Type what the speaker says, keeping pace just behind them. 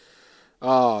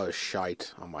Oh,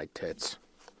 shite on my tits.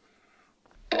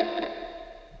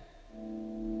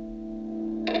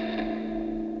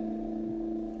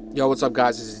 Yo, what's up,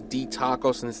 guys? This is D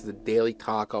Tacos, and this is the Daily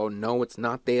Taco. No, it's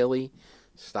not daily.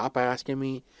 Stop asking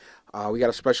me. We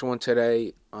got a special one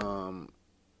today.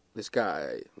 This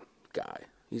guy,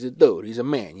 he's a dude. He's a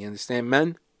man. You understand,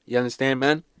 men? You understand,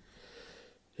 men?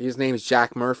 His name is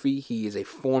Jack Murphy. He is a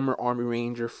former Army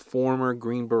Ranger, former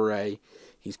Green Beret.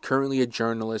 He's currently a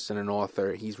journalist and an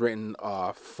author. He's written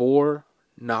 4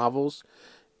 novels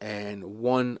and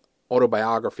 1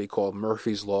 autobiography called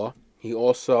Murphy's Law. He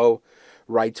also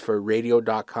writes for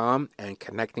radio.com and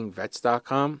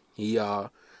connectingvets.com. He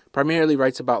primarily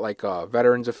writes about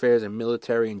veterans affairs and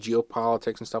military and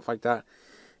geopolitics and stuff like that.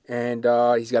 And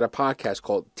he's got a podcast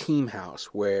called Team House,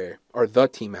 The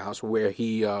Team House, where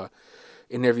he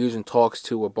interviews and talks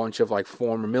to a bunch of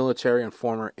former military and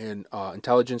former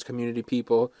intelligence community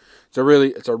people. It's a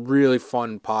really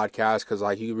fun podcast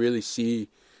because you really see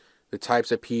the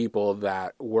types of people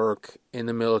that work in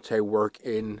the military, work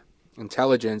in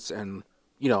intelligence, and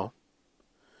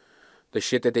the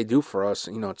shit that they do for us.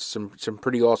 It's some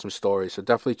pretty awesome stories. So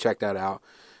definitely check that out.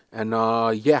 And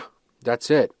yeah, that's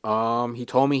it. He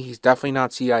told me he's definitely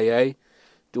not CIA.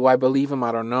 Do I believe him?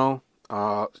 I don't know.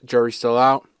 Jury's still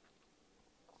out.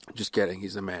 Just kidding.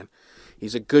 He's the man.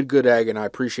 He's a good egg, and I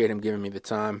appreciate him giving me the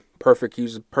time. Perfect. He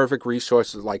uses perfect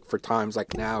resources for times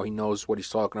like now. He knows what he's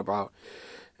talking about.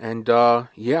 And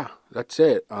yeah, that's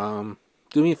it. Do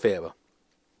me a favor.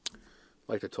 I'd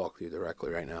like to talk to you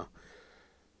directly right now.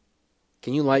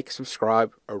 Can you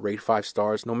subscribe, or rate 5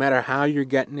 stars? No matter how you're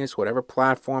getting this, whatever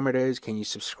platform it is, can you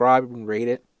subscribe and rate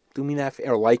it? Do me that,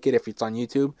 or like it if it's on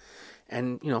YouTube.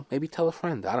 And, maybe tell a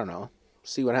friend. I don't know.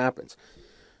 See what happens.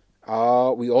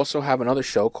 We also have another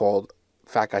show called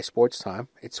Fat Guy Sports Time.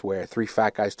 It's where 3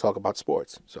 fat guys talk about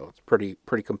sports. So it's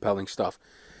pretty compelling stuff.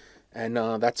 And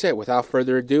that's it. Without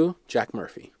further ado, Jack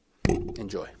Murphy.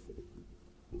 Enjoy.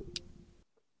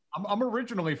 I'm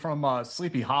originally from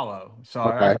Sleepy Hollow, so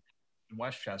Okay. I'm in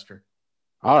Westchester.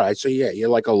 All right. So yeah, you're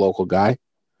like a local guy.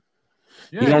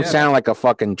 Yeah, you don't sound like a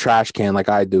fucking trash can like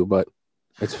I do, but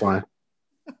it's fine.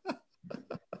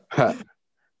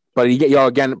 But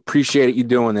again, appreciate you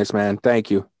doing this, man. Thank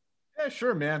you. Yeah,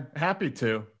 sure, man. Happy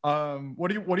to. What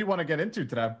do you want to get into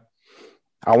today?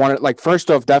 I want to first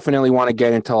off, definitely want to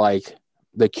get into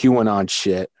the QAnon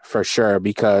shit for sure,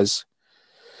 because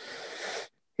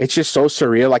it's just so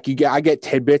surreal. I get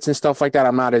tidbits and stuff like that.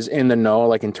 I'm not as in the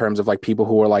know, in terms of people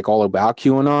who are all about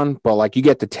QAnon, but you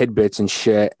get the tidbits and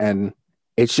shit, and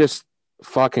it's just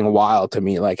fucking wild to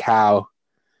me, how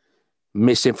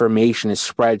misinformation is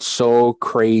spread so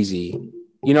crazy.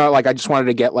 I just wanted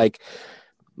to get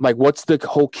what's the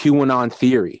whole QAnon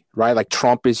theory, right?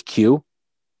 Trump is Q.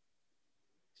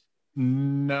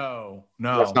 No,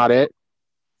 That's not it.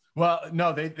 Well,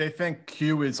 no, they think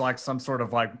Q is some sort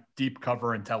of deep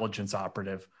cover intelligence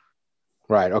operative.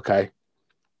 Right. Okay.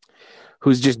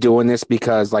 Who's just doing this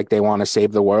because they want to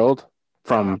save the world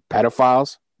from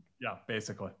pedophiles? Yeah,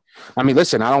 basically. I mean,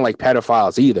 listen, I don't like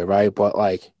pedophiles either, right? But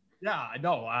yeah, I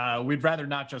know. We'd rather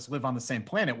not just live on the same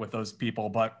planet with those people,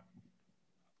 but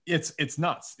it's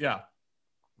nuts. Yeah.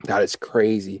 That is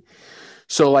crazy.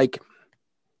 So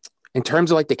in terms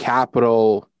of the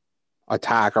Capitol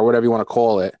attack or whatever you want to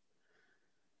call it,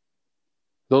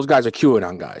 those guys are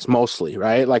QAnon guys mostly,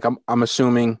 right? I'm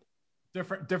assuming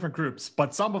different groups,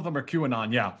 but some of them are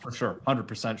QAnon. Yeah, for sure.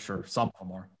 100% sure. Some of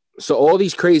them are. So all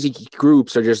these crazy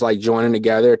groups are just joining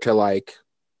together to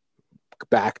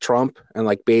back Trump and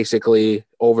basically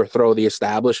overthrow the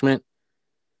establishment.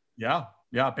 Yeah.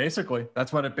 Basically,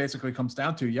 that's what it basically comes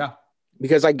down to. Yeah.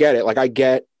 Because I get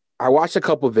it. I watched a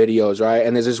couple videos, right?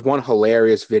 And there's this one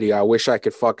hilarious video. I wish I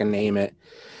could fucking name it.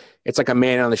 It's a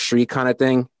man on the street kind of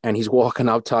thing. And he's walking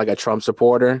up to a Trump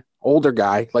supporter, older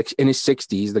guy, in his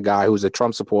 60s, the guy who's a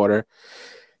Trump supporter.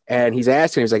 And he's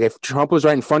asking, he's if Trump was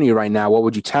right in front of you right now, what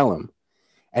would you tell him?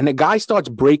 And the guy starts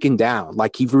breaking down.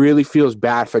 He really feels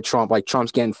bad for Trump.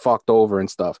 Trump's getting fucked over and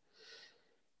stuff.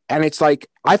 And it's I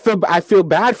feel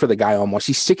bad for the guy almost.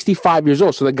 He's 65 years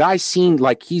old. So the guy's seen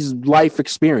he's life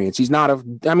experience. He's not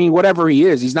whatever he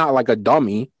is, he's not a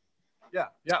dummy. Yeah.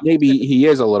 Maybe he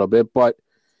is a little bit, but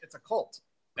it's a cult.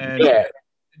 And yeah.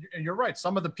 And you're right.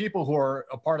 Some of the people who are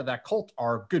a part of that cult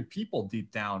are good people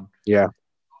deep down. Yeah.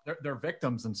 They're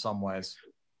victims in some ways.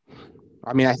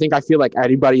 I mean, I feel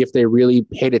anybody, if they really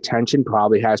paid attention,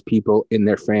 probably has people in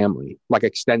their family,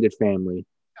 extended family.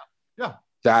 Yeah.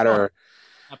 That are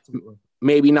absolutely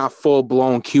maybe not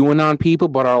full-blown QAnon people,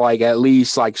 but are at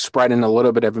least spreading a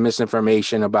little bit of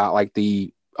misinformation about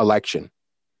the election.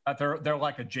 They're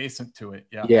adjacent to it.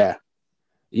 Yeah. Yeah.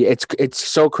 Yeah, it's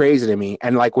so crazy to me.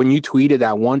 And like when you tweeted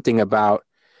that one thing about,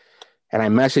 and I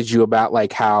messaged you about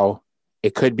like how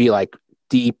it could be like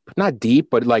deep, not deep,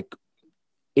 but like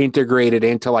integrated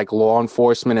into like law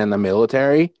enforcement and the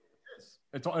military.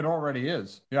 It already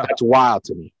is. Yeah. That's wild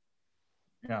to me.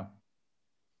 Yeah.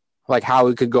 Like how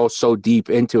it could go so deep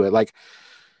into it. Like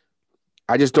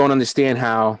I just don't understand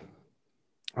how.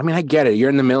 I mean, I get it. You're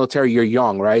in the military, you're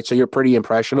young, right? So you're pretty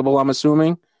impressionable, I'm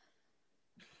assuming.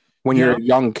 When you're a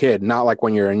young kid, not like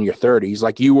when you're in your 30s.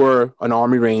 Like you were an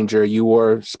Army Ranger, you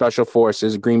were Special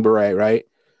Forces, Green Beret, right?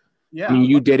 Yeah. I mean,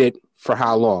 you did it for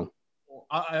how long?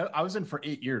 I was in for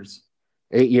 8 years.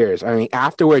 8 years. I mean,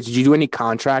 afterwards, did you do any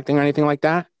contracting or anything like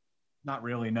that? Not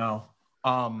really, no.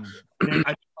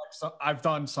 I've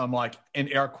done some like in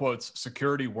air quotes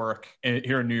security work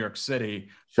here in New York City,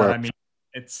 Sure. but I mean,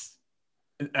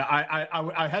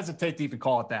 I hesitate to even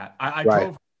call it that.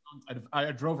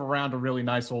 I drove around a really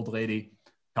nice old lady,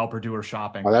 help her do her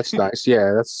shopping. Oh, that's nice.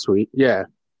 Yeah, that's sweet. Yeah.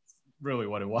 Really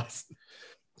what it was.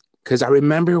 Because I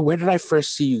remember, where did I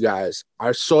first see you guys?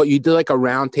 I saw you did like a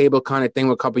round table kind of thing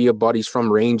with a couple of your buddies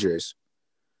from Rangers.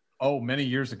 Oh, many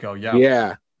years ago. Yeah.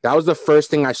 Yeah. That was the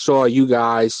first thing I saw you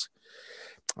guys.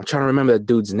 I'm trying to remember the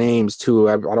dude's names too.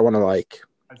 I don't want to like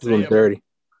do him dirty.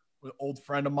 An old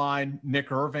friend of mine,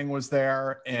 Nick Irving, was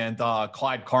there, and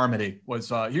Clyde Carmody was.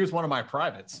 He was one of my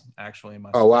privates, actually.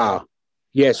 Oh wow,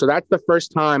 yeah. So that's the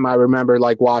first time I remember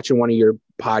like watching one of your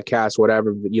podcasts,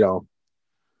 whatever, you know.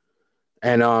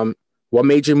 And what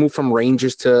made you move from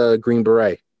Rangers to Green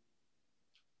Beret?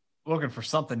 Looking for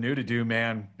something new to do,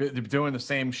 man. Doing the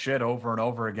same shit over and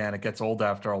over again, it gets old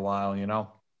after a while, you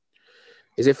know.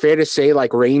 Is it fair to say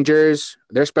like Rangers,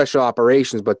 they're special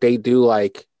operations, but they do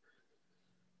like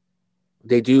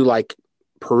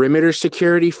perimeter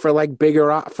security for like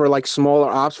for like smaller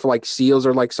ops, for like SEALs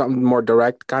or like something more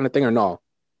direct kind of thing, or no?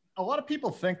 A lot of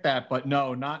people think that, but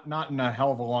no, not in a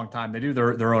hell of a long time. They do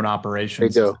their own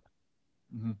operations. They do.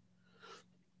 Mm-hmm.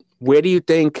 Where do you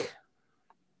think,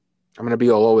 I'm going to be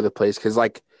all over the place, because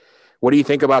like, what do you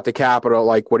think about the Capitol?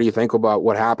 Like, what do you think about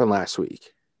what happened last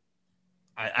week?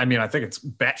 I mean, I think it's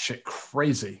batshit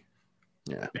crazy.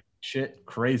 Yeah. Batshit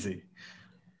crazy.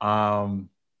 Yeah,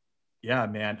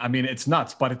 man. I mean, it's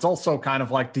nuts, but it's also kind of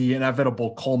like the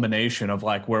inevitable culmination of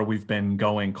like where we've been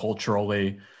going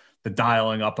culturally, the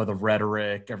dialing up of the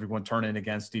rhetoric, everyone turning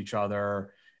against each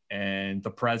other. And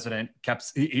the president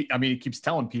he keeps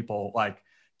telling people like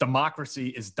democracy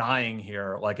is dying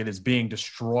here. Like it is being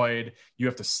destroyed. You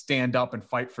have to stand up and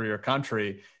fight for your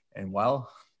country. And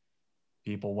well,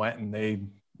 people went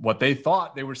and what they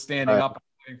thought they were standing up and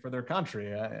fighting for their country.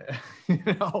 You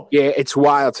know? Yeah, it's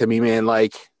wild to me, man.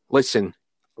 Like, listen,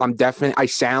 I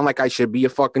sound like I should be a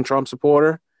fucking Trump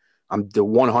supporter. I'm the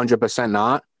 100%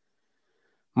 not.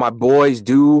 My boys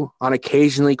do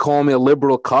occasionally call me a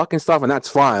liberal cuck and stuff, and that's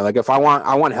fine. Like, if I want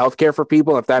healthcare for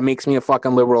people, if that makes me a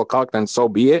fucking liberal cuck, then so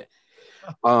be it.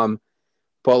 But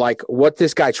like, what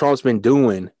this guy Trump's been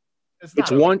doing,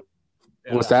 it's one.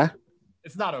 Yeah, what's that?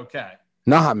 It's not okay.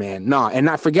 Nah, man, nah. And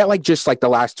I forget, like, just like the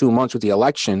last 2 months with the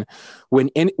election,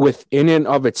 in and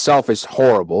of itself is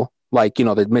horrible. Like, you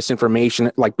know, the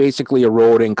misinformation, like, basically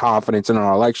eroding confidence in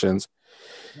our elections.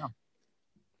 Yeah.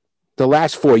 The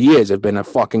last 4 years have been a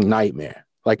fucking nightmare.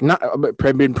 Like,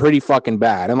 been pretty fucking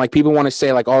bad. And like, people want to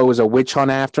say like, oh, it was a witch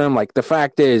hunt after him. Like, the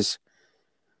fact is,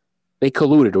 they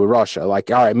colluded with Russia.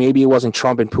 Like, all right, maybe it wasn't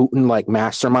Trump and Putin like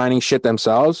masterminding shit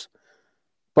themselves,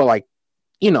 but like,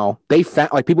 you know,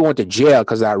 like people went to jail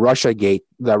because that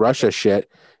Russia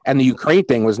shit, and the Ukraine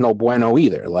thing was no bueno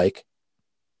either. Like,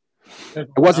 it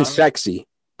wasn't sexy,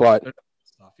 but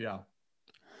stuff, yeah.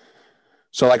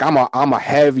 So like, I'm a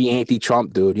heavy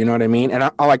anti-Trump dude. You know what I mean? And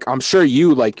I'm sure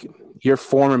you, like, you're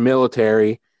former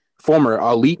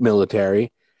elite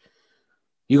military.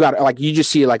 You got, like, you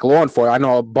just see like law enforcement. I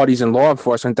know buddies in law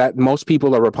enforcement that most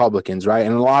people are Republicans, right?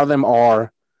 And a lot of them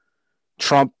are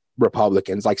Trump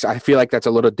Republicans. Like, so I feel like that's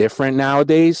a little different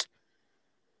nowadays.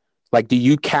 Like, do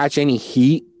you catch any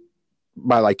heat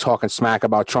by like talking smack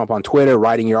about Trump on Twitter,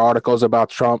 writing your articles about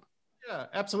Trump? Yeah,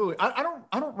 absolutely. I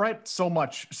don't write so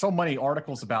many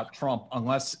articles about Trump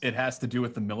unless it has to do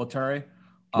with the military,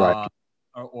 right,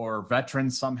 or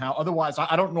veterans somehow. Otherwise,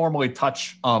 I don't normally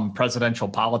touch presidential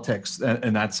politics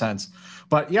in that sense.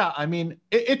 But yeah, I mean,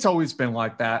 it's always been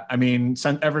like that. I mean,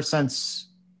 ever since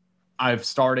I've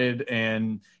started,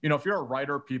 and you know, if you're a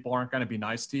writer, people aren't going to be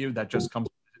nice to you. That just comes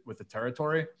with the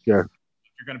territory. Yeah.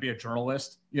 If you're going to be a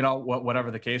journalist, you know,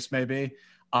 whatever the case may be.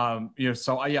 You know,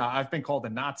 so yeah, I've been called a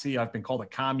Nazi. I've been called a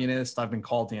communist. I've been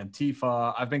called the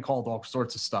Antifa. I've been called all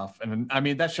sorts of stuff. And I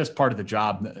mean, that's just part of the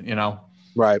job, you know?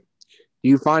 Right. Do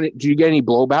you find it? Do you get any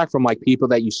blowback from like people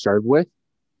that you served with?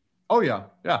 Oh yeah,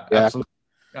 Yeah. absolutely.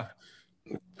 Yeah.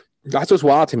 That's what's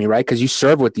wild to me, right? Because you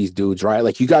serve with these dudes, right?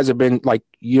 Like you guys have been like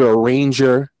you're a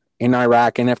ranger in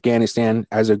Iraq and Afghanistan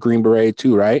as a Green Beret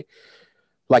too, right?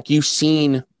 Like you've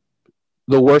seen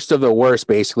the worst of the worst,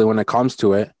 basically, when it comes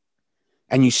to it.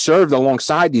 And you served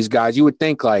alongside these guys. You would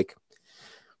think like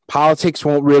politics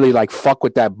won't really like fuck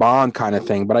with that bond kind of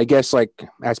thing. But I guess like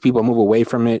as people move away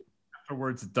from it,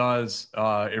 Afterwards, it does.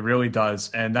 It really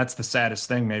does. And that's the saddest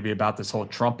thing maybe about this whole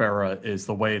Trump era is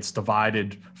the way it's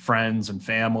divided friends and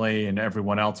family and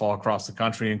everyone else all across the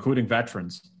country, including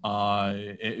veterans,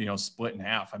 split in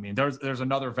half. I mean, there's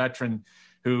another veteran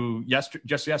who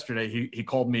just yesterday, he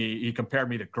called me, he compared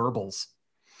me to Goebbels.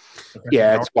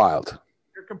 yeah, it's wild.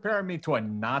 You're comparing me to a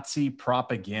Nazi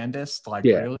propagandist? Like,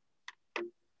 Yeah. really?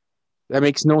 That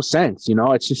makes no sense. You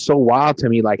know, it's just so wild to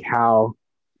me, like how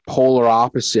polar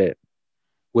opposite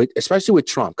especially with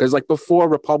Trump. Because like before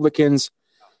Republicans,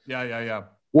 Yeah.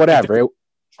 whatever.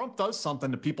 Trump does something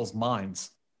to people's minds.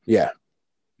 Yeah.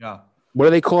 Yeah. What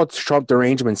do they call it? Trump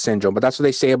derangement syndrome. But that's what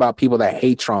they say about people that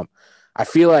hate Trump. I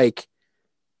feel like.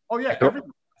 Oh, yeah.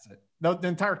 Everyone has it. No, the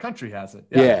entire country has it.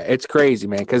 Yeah, it's crazy,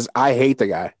 man, because I hate the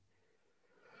guy.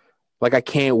 Like, I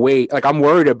can't wait. Like, I'm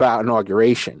worried about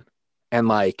inauguration. And,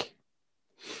 like,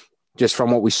 just from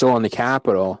what we saw in the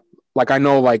Capitol, like, I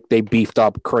know, like, they beefed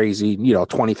up crazy,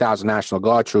 20,000 National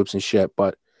Guard troops and shit,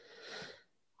 but.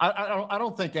 I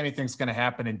don't think anything's going to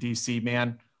happen in D.C.,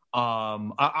 man.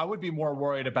 I would be more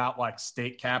worried about, like,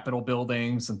 state capitol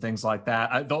buildings and things like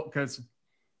that. Because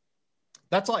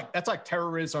that's like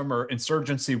terrorism or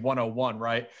insurgency 101,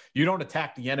 right? You don't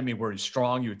attack the enemy where he's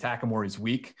strong. You attack him where he's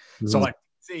weak. Mm-hmm. So, like,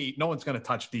 D.C., no one's going to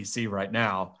touch D.C. right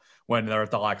now when they're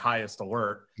at the, like, highest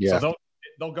alert. Yeah. So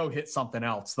they'll go hit something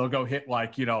else. They'll go hit,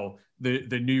 like, the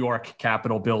New York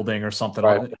Capitol building or something.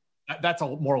 Right. That's a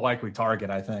more likely target,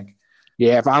 I think.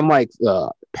 Yeah, if I'm like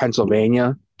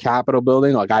Pennsylvania Capitol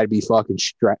building, like I'd be fucking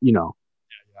Yeah,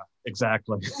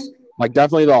 exactly. Like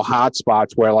definitely the hot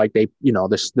spots where like they,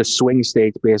 the swing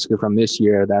states basically from this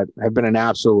year that have been an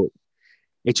absolute.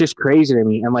 It's just crazy to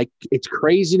me, and like it's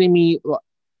crazy to me.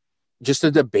 Just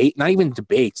the debate, not even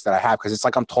debates that I have, because it's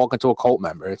like I'm talking to a cult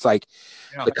member. It's like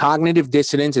the cognitive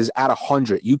dissonance is at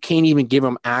 100. You can't even give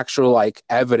them actual like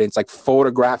evidence, like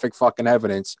photographic fucking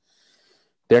evidence.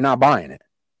 They're not buying it.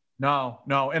 No.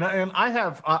 And I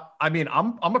have,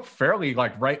 I'm a fairly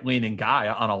like right-leaning guy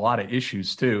on a lot of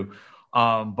issues too.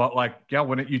 But like, yeah,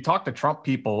 when you talk to Trump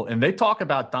people and they talk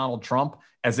about Donald Trump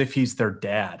as if he's their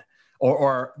dad,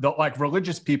 or the like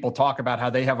religious people talk about how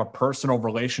they have a personal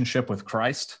relationship with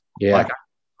Christ. Yeah. Like a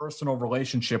personal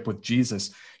relationship with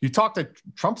Jesus. You talk to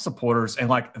Trump supporters and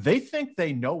like, they think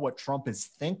they know what Trump is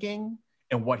thinking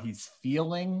and what he's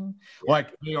feeling. Yeah.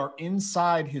 Like they are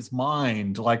inside his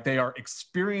mind, like they are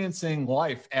experiencing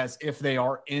life as if they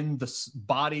are in the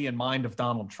body and mind of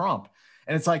Donald Trump.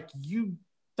 And it's like, you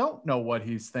don't know what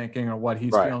he's thinking or what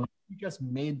he's feeling. You just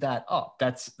made that up.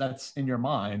 That's in your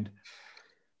mind.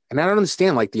 And I don't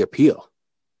understand like the appeal,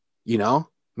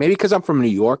 maybe because I'm from New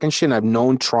York and shit. And I've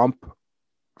known Trump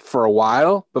for a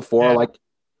while before, like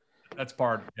that's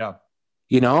part. Yeah.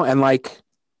 And like,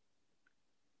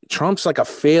 Trump's like a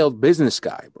failed business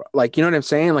guy, bro. Like, you know what I'm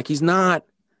saying? Like, he's not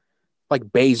like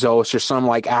Bezos or some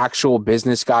like actual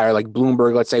business guy or like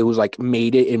Bloomberg, let's say, who's like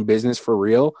made it in business for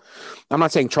real. I'm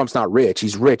not saying Trump's not rich.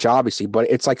 He's rich, obviously, but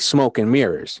it's like smoke and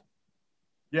mirrors.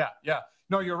 Yeah.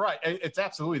 No, you're right. It's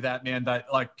absolutely that, man, that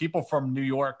like people from New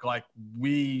York, like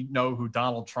we know who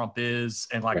Donald Trump is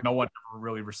and like no one ever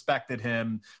really respected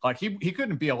him. Like he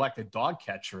couldn't be elected dog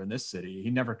catcher in this city. He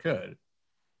never could.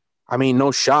 I mean,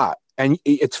 no shot. And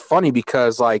it's funny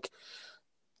because, like,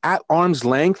 at arm's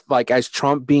length, like, as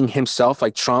Trump being himself,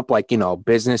 like, Trump, like,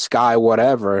 business guy,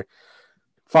 whatever,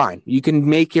 fine. You can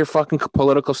make your fucking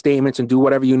political statements and do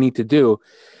whatever you need to do.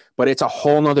 But it's a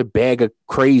whole nother bag of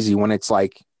crazy when it's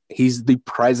like he's the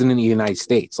president of the United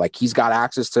States. Like, he's got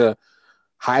access to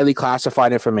highly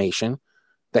classified information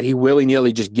that he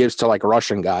willy-nilly just gives to like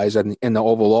Russian guys in the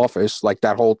Oval Office, like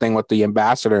that whole thing with the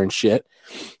ambassador and shit,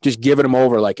 just giving him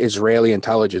over like Israeli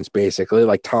intelligence, basically,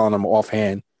 like telling him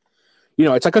offhand,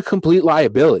 it's like a complete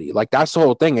liability. Like that's the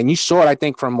whole thing. And you saw it, I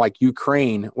think, from like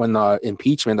Ukraine when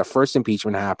the first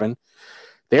impeachment happened.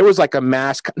 There was like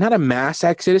not a mass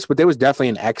exodus, but there was definitely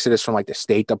an exodus from like the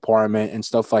State Department and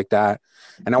stuff like that.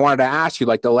 And I wanted to ask you,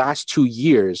 like the last 2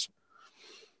 years,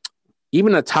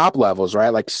 even the top levels, right?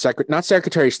 Like not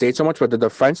Secretary of State so much, but the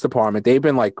Defense Department, they've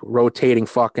been like rotating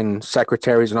fucking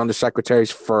secretaries and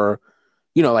undersecretaries for,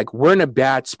 like we're in a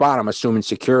bad spot, I'm assuming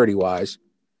security wise.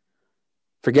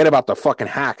 Forget about the fucking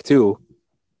hack too.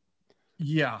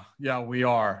 Yeah, we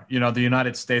are. You know, the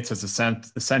United States has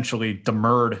essentially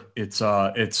demurred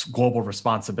its global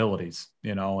responsibilities.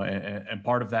 You know, and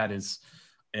part of that is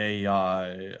a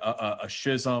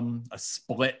schism, a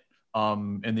split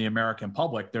in the American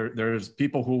public. There's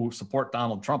people who support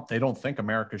Donald Trump. They don't think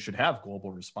America should have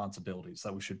global responsibilities.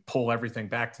 That we should pull everything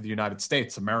back to the United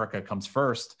States. America comes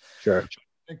first. Sure.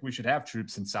 I think we should have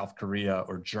troops in South Korea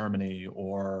or Germany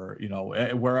or, you know,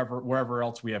 wherever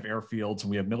else we have airfields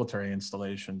and we have military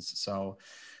installations. So,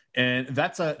 and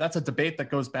that's a debate that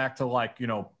goes back to like,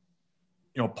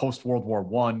 post World War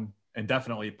One and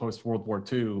definitely post World War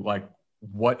II. Like,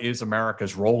 what is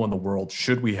America's role in the world?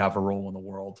 Should we have a role in the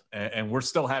world? And we're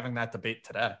still having that debate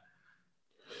today.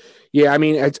 Yeah, I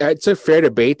mean, it's a fair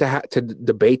debate to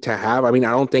have. I mean,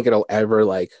 I don't think it'll ever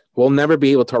we'll never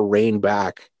be able to rein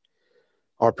back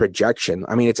our projection.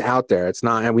 I mean, it's out there. It's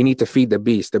not, and we need to feed the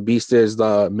beast. The beast is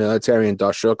the military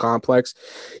industrial complex.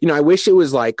 You know, I wish it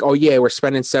was like, oh yeah, we're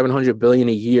spending $700 billion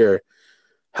a year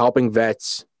helping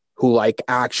vets who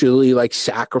actually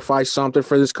sacrifice something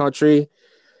for this country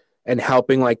and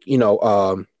helping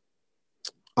on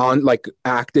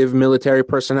active military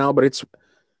personnel. But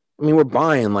we're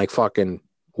buying fucking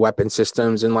weapon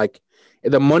systems and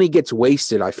the money gets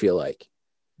wasted, I feel like.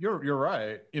 You're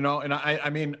right. You know, and I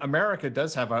mean, America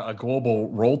does have a global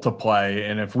role to play.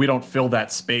 And if we don't fill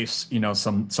that space, you know,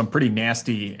 some pretty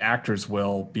nasty actors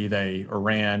will, be they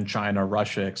Iran, China,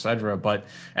 Russia, et cetera. But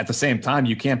at the same time,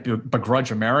 you can't begrudge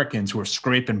Americans who are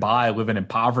scraping by, living in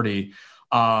poverty.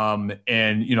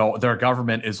 And, you know, their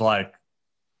government is like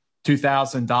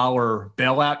 $2,000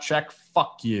 bailout check.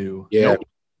 Fuck you. Yeah. Nope,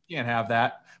 you can't have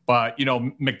that. But, you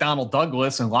know, McDonnell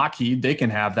Douglas and Lockheed, they can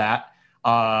have that.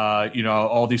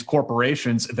 All these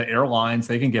corporations, the airlines,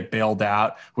 they can get bailed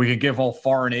out. We can give all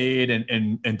foreign aid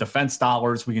and defense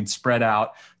dollars. We can spread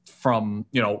out from,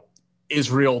 you know,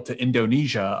 Israel to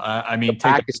Indonesia. I mean,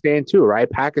 Pakistan too, right?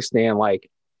 Pakistan,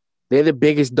 they're the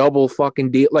biggest double fucking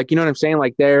deal. You know what I'm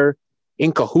saying? They're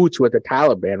in cahoots with the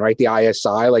Taliban, right? The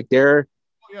ISI, they're,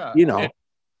 you know.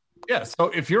 Yeah. So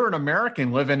if you're an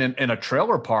American living in a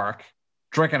trailer park,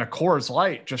 drinking a Coors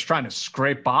Light, just trying to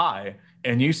scrape by,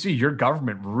 and you see your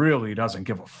government really doesn't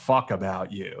give a fuck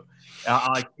about you,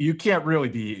 you can't really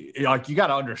be you got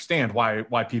to understand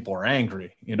why people are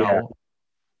angry, you know?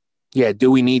 Yeah. Do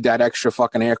we need that extra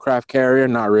fucking aircraft carrier?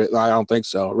 Not really. I don't think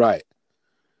so. Right.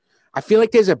 I feel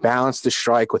like there's a balance to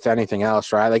strike with anything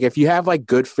else, right? If you have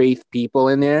good faith people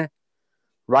in there,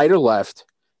 right or left,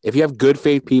 if you have good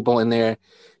faith people in there,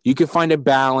 you can find a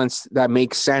balance that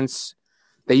makes sense,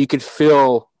 that you could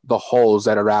fill the holes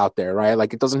that are out there, right?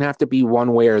 It doesn't have to be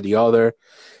one way or the other.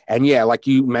 And yeah, like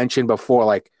you mentioned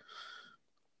before,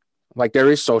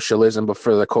 there is socialism, but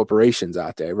for the corporations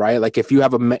out there, right? If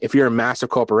you're a massive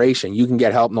corporation, you can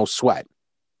get help, no sweat.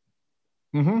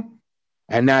 Mm-hmm.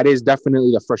 And that is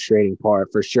definitely the frustrating part,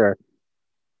 for sure.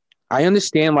 I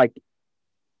understand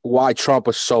why Trump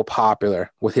was so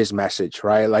popular with his message,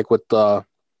 right? With the,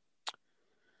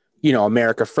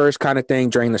 America first kind of thing,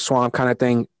 during the swamp kind of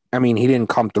thing. I mean, he didn't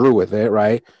come through with it,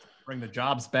 right? Bring the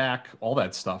jobs back, all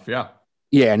that stuff. Yeah.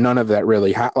 Yeah. None of that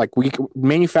really.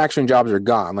 Manufacturing jobs are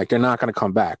gone. They're not going to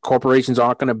come back. Corporations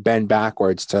aren't going to bend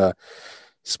backwards to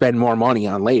spend more money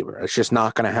on labor. It's just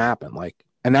not going to happen.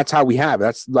 And that's how we have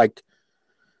it. That's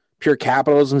pure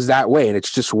capitalism is that way. And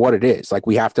it's just what it is.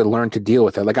 We have to learn to deal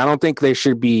with it. I don't think there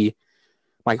should be,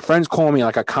 my friends call me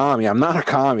a commie. I'm not a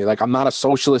commie. I'm not a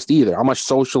socialist either. I'm a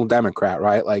social democrat,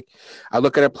 right? I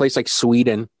look at a place like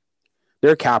Sweden.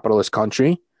 They're a capitalist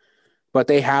country, but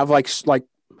they have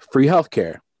free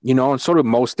healthcare, and sort of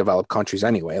most developed countries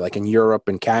anyway, in Europe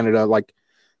and Canada,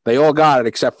 they all got it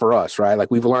except for us, right?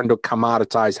 We've learned to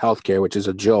commoditize healthcare, which is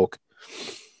a joke.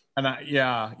 And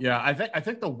I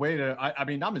think the way to, I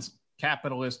mean, I'm as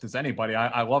capitalist as anybody.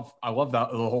 I love the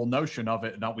whole notion of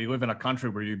it. That we live in a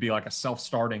country where you'd be a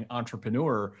self-starting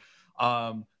entrepreneur.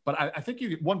 But I think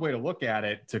one way to look at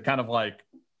it to kind of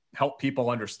help people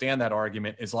understand that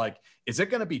argument is is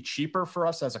it going to be cheaper for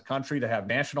us as a country to have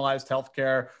nationalized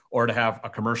healthcare or to have a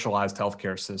commercialized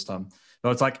healthcare system?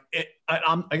 So it's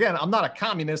I'm not a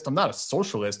communist, I'm not a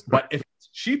socialist, but if it's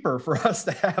cheaper for us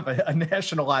to have a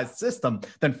nationalized system,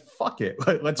 then fuck it.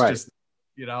 Let's just,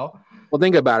 Well,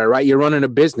 think about it, right? You're running a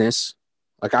business.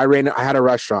 I had a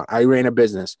restaurant. I ran a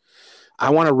business. I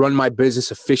want to run my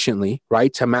business efficiently,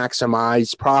 right? To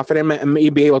maximize profit and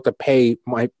be able to pay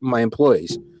my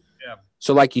employees. Yeah.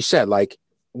 So like you said,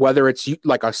 whether it's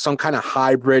some kind of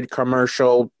hybrid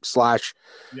commercial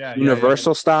 /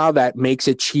 universal style that makes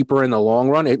it cheaper in the long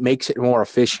run, it makes it more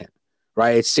efficient,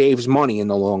 right? It saves money in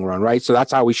the long run, right? So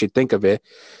that's how we should think of it.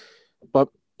 But,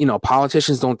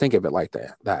 politicians don't think of it like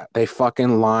that they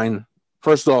fucking line.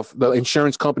 First off, the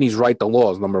insurance companies write the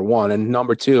laws, number one, and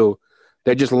number two,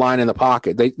 they're just lining the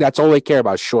pocket. That's all they care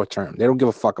about, short term. They don't give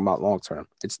a fuck about long term.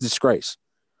 It's a disgrace.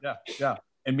 Yeah.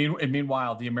 And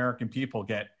meanwhile, the American people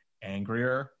get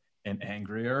angrier and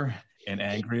angrier and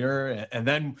angrier. And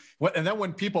then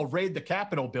when people raid the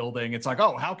Capitol building, it's like,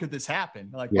 oh, how could this happen?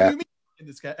 Like, what do you mean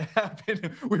this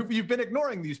happen? You've been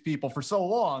ignoring these people for so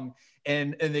long,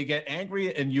 and they get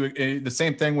angry. And the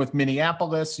same thing with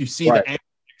Minneapolis. You see the anger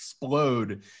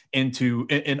explode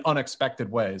in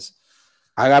unexpected ways.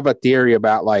 I have a theory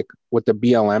about like with the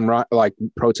BLM like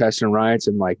protests and riots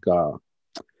and like I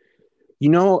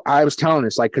was telling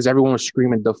this like because everyone was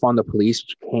screaming defund the police,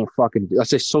 which you can't fucking do. That's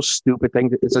just so stupid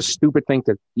thing. It's a stupid thing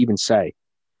to even say.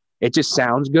 It just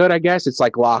sounds good, I guess. It's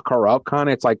like lock her up kind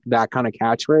of. It's like that kind of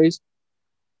catchphrase.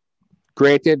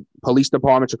 Granted, police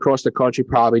departments across the country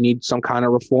probably need some kind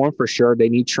of reform for sure. They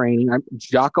need training.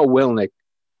 Jocko Willink,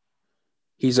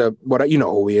 he's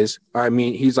who he is. I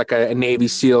mean, he's like a Navy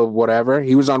SEAL, whatever.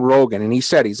 He was on Rogan and he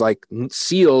said, he's like,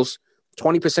 SEALs,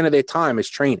 20% of their time is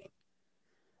training.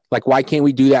 Like, why can't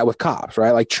we do that with cops,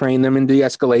 right? Like train them in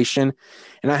de-escalation.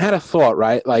 And I had a thought,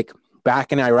 right? Like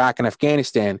back in Iraq and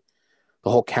Afghanistan, the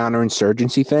whole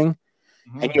counterinsurgency thing.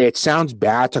 Mm-hmm. And it sounds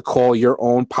bad to call your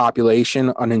own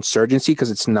population an insurgency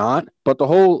because it's not. But the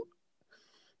whole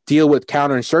deal with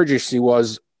counterinsurgency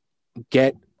was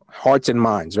get hearts and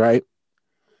minds, right?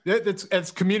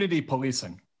 It's community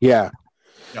policing. Yeah.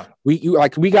 We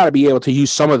got to be able to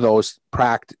use some of those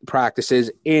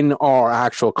practices in our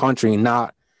actual country,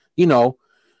 not,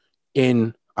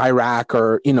 in Iraq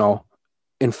or, in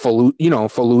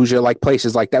Fallujah, like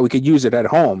places like that. We could use it at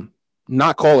home,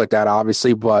 not call it that,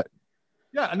 obviously, but.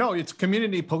 Yeah, no, it's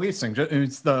community policing.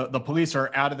 It's the police are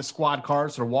out of the squad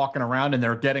cars, they're walking around and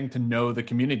they're getting to know the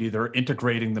community. They're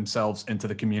integrating themselves into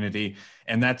the community.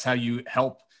 And that's how you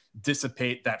help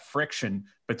dissipate that friction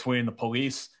between the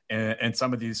police and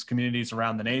some of these communities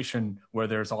around the nation where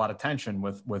there's a lot of tension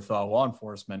with law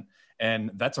enforcement.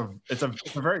 And it's a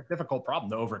very difficult problem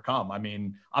to overcome. I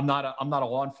mean, I'm not a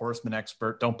law enforcement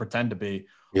expert. Don't pretend to be.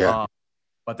 Yeah.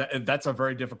 But that's a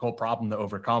very difficult problem to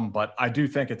overcome. But I do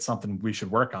think it's something we should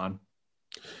work on.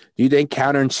 Do you think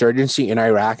counterinsurgency in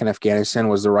Iraq and Afghanistan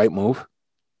was the right move?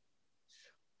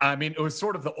 I mean, it was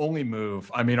sort of the only move.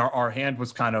 I mean, our hand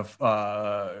was kind of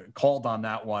called on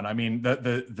that one. I mean,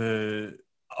 the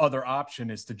other option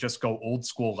is to just go old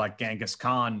school like Genghis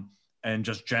Khan and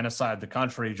just genocide the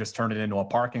country, just turn it into a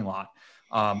parking lot.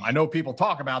 I know people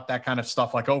talk about that kind of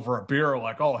stuff like over a beer,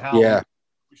 like, oh, how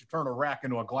we should turn Iraq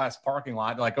into a glass parking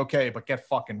lot. Like, okay, but get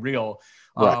fucking real.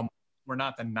 Right. We're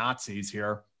not the Nazis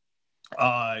here.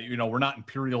 We're not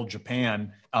Imperial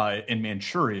Japan in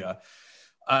Manchuria.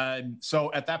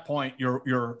 So at that point,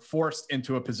 you're forced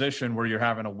into a position where you're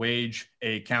having to wage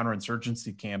a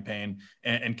counterinsurgency campaign,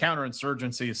 and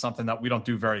counterinsurgency is something that we don't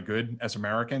do very good as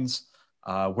Americans.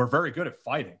 We're very good at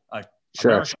fighting.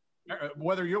 Sure.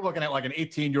 Whether you're looking at like an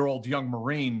 18-year-old young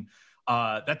Marine,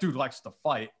 that dude likes to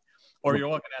fight, or you're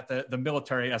looking at the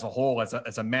military as a whole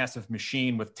as a massive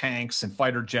machine with tanks and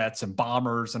fighter jets and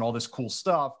bombers and all this cool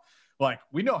stuff. Like,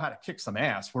 we know how to kick some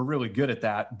ass. We're really good at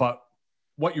that. But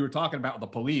what you were talking about with the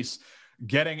police,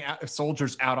 getting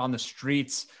soldiers out on the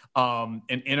streets and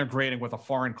integrating with a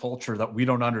foreign culture that we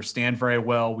don't understand very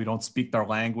well, we don't speak their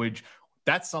language,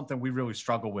 that's something we really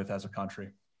struggle with as a country.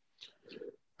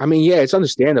 I mean, yeah, it's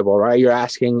understandable, right? You're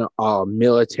asking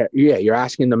you're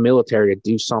asking the military to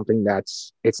do something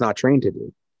it's not trained to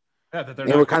do. Yeah,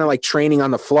 and we're kind of like training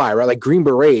on the fly, right? Like Green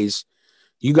Berets,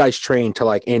 you guys train to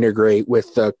like integrate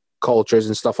with the cultures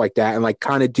and stuff like that, and like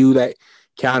kind of do that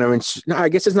I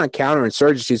guess it's not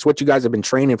counterinsurgency. It's what you guys have been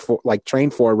trained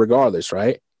for regardless,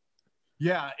 right?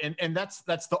 Yeah, and that's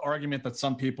the argument that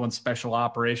some people in special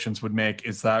operations would make,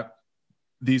 is that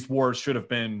these wars should have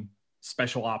been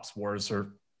special ops wars,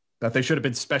 or that they should have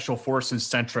been special forces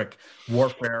centric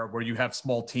warfare where you have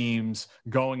small teams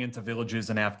going into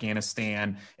villages in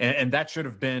Afghanistan. And that should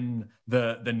have been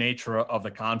the nature of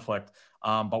the conflict.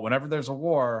 But whenever there's a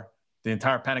war, the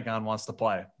entire Pentagon wants to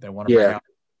play. They want to bring out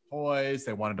toys.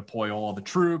 They want to deploy all the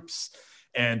troops.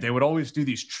 And they would always do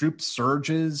these troop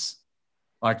surges.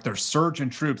 Like, they're surging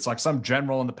troops. Like, some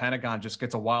general in the Pentagon just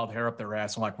gets a wild hair up their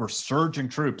ass and like, we're surging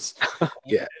troops.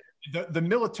 Yeah. The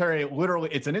military, literally,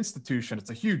 it's an institution. It's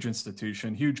a huge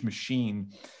institution, huge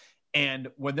machine. And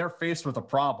when they're faced with a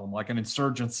problem like an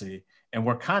insurgency, and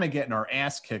we're kind of getting our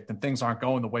ass kicked and things aren't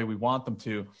going the way we want them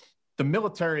to, the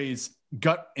military's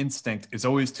gut instinct is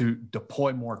always to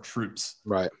deploy more troops.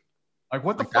 Right. Like,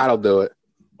 what the fuck? That'll do it.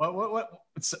 What?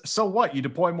 So what? You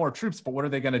deploy more troops, but what are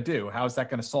they going to do? How is that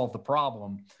going to solve the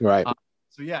problem? Right.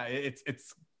 So yeah,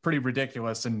 it's pretty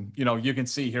ridiculous. And, you know, you can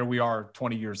see here we are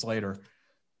 20 years later.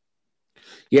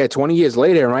 Yeah, 20 years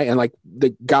later, right? And like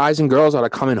the guys and girls that are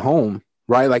coming home,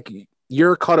 right? Like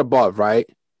you're cut above, right?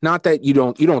 Not that you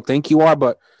don't think you are,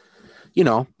 but you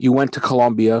know, you went to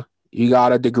Columbia, you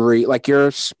got a degree, like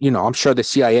you're, you know, I'm sure the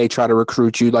CIA tried to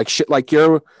recruit you, like shit, like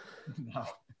you're No.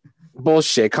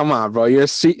 bullshit. Come on, bro. You're a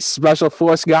special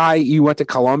force guy. You went to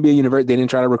Columbia University. They didn't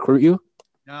try to recruit you?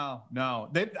 No.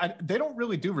 They don't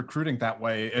really do recruiting that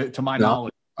way, to my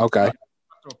knowledge. Okay. I have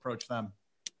to approach them.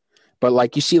 But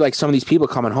like you see, like some of these people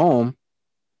coming home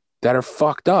that are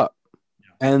fucked up,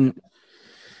 and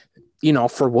you know,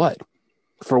 for what?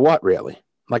 For what, really?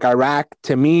 Like Iraq,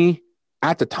 to me,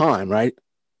 at the time, right?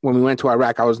 When we went to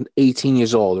Iraq, I was 18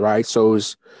 years old, right? So it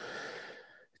was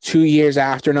 2 years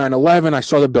after 9/11. I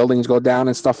saw the buildings go down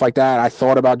and stuff like that. I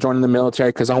thought about joining the military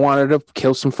because I wanted to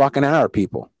kill some fucking Arab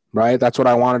people, right? That's what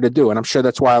I wanted to do. And I'm sure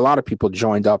that's why a lot of people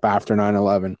joined up after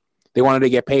 9/11. They wanted to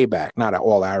get payback. Not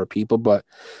all Arab people, but,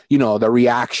 you know, the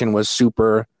reaction was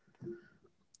super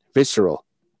visceral.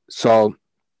 So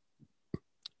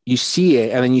you see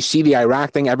it, and then you see the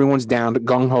Iraq thing. Everyone's down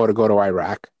gung-ho to go to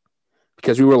Iraq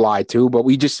because we were lied to, but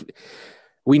we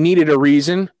needed a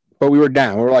reason, but we were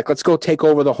down. We were like, let's go take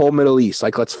over the whole Middle East.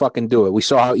 Like, let's fucking do it. We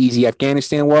saw how easy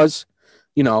Afghanistan was.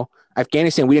 You know,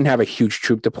 Afghanistan, we didn't have a huge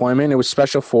troop deployment. It was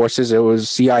special forces. It was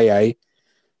CIA,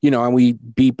 you know, and we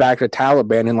beat back the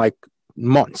Taliban in like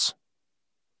months.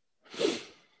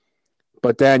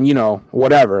 But then, you know,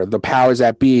 whatever, the powers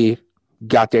that be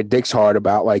got their dicks hard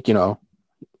about, like, you know,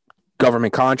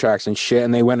 government contracts and shit,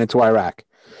 and they went into Iraq.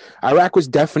 Iraq was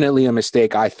definitely a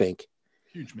mistake, I think.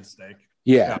 Huge mistake.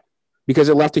 Yeah. Because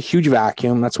it left a huge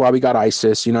vacuum. That's why we got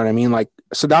ISIS. You know what I mean? Like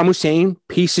Saddam Hussein,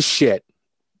 piece of shit.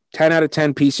 10 out of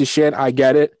 10 piece of shit. I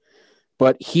get it.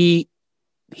 But he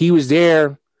was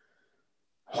there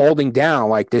holding down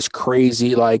like this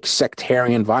crazy, like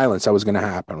sectarian violence that was going to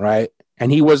happen. Right.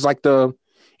 And he was like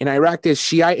in Iraq, there's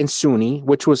Shiite and Sunni,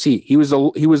 which was he. He was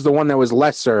the one that was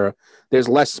lesser. There's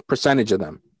less percentage of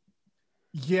them.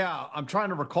 Yeah, I'm trying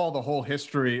to recall the whole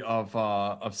history of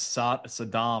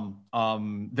Saddam.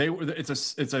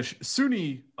 It's a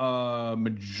Sunni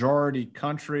majority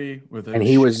country and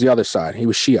he was the other side. He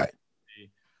was Shiite,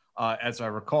 as I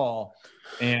recall.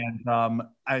 And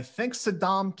I think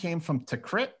Saddam came from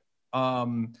Tikrit.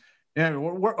 Yeah,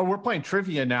 we're playing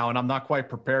trivia now, and I'm not quite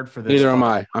prepared for this. Neither am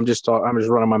I. I'm just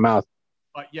running my mouth.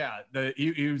 But yeah,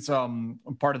 he was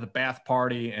part of the Ba'ath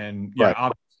Party, and yeah, right.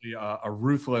 Obviously a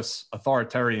ruthless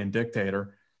authoritarian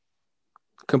dictator.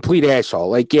 Complete asshole.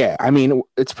 Like, yeah, I mean,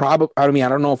 it's probably. I mean, I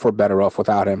don't know if we're better off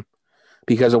without him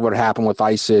because of what happened with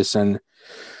ISIS and,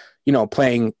 you know,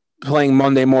 playing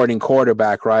Monday morning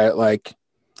quarterback, right? Like,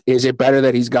 is it better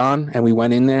that he's gone and we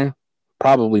went in there?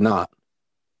 Probably not.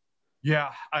 Yeah,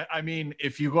 I mean,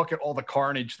 if you look at all the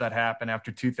carnage that happened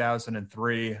after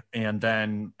 2003 and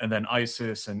then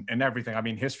ISIS and everything, I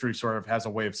mean, history sort of has a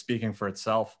way of speaking for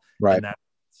itself. Right.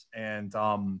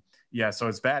 Yeah, so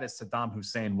as bad as Saddam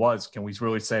Hussein was, can we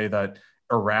really say that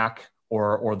Iraq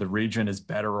or the region is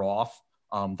better off?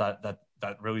 That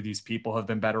really these people have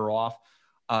been better off?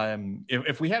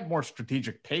 If we had more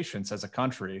strategic patience as a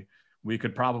country, we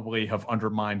could probably have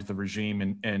undermined the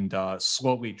regime and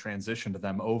slowly transitioned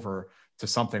them over to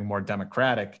something more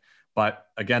democratic. But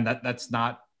again, that's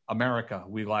not America.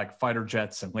 We like fighter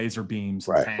jets and laser beams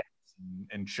and tanks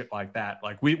and shit like that.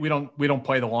 Like we don't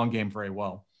play the long game very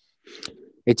well.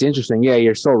 It's interesting. Yeah,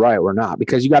 you're so right. We're not,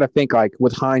 because you got to think, like,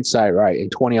 with hindsight, right? In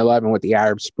 2011 with the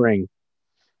Arab Spring,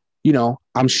 you know,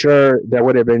 I'm sure there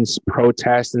would have been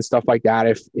protests and stuff like that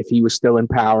if he was still in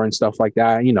power and stuff like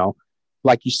that. You know,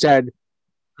 like you said,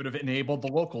 could have enabled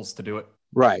the locals to do it.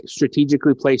 Right.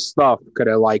 Strategically placed stuff could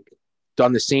have like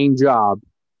done the same job,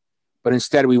 but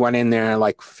instead we went in there and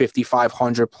like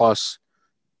 5,500 plus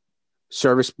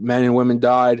servicemen and women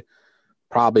died.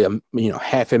 Probably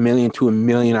 500,000 to 1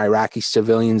 million Iraqi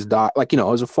civilians died. Like, you know,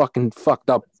 it was a fucking fucked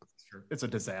up. It's a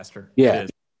disaster. Yeah.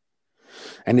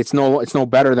 And it's no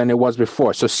better than it was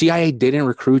before. So CIA didn't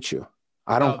recruit you.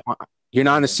 You're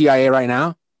not in the CIA right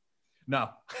now? No.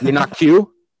 You're not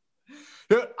Q?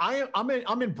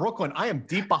 I'm in Brooklyn. I am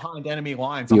deep behind enemy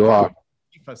lines. You are.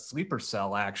 A sleeper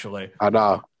cell, actually. I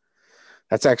know.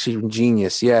 That's actually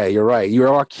genius. Yeah, you're right. You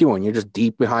are queuing. You're just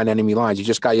deep behind enemy lines. You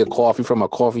just got your coffee from a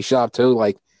coffee shop too,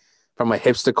 like from a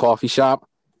hipster coffee shop.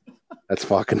 That's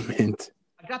fucking mint.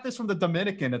 I got this from the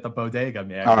Dominican at the bodega,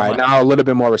 man. All right, now a little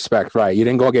bit more respect, right? You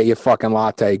didn't go get your fucking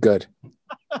latte. Good.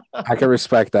 I can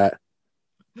respect that.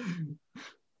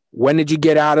 When did you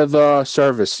get out of the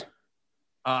service?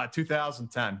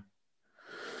 2010.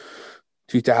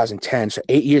 2010. So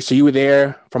 8 years. So you were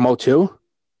there from '02?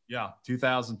 Yeah,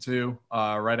 2002,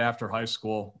 right after high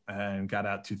school, and got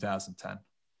out 2010.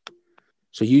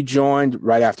 So you joined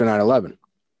right after 9/11.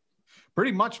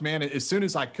 Pretty much, man, as soon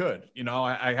as I could.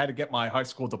 I had to get my high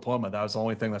school diploma. That was the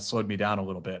only thing that slowed me down a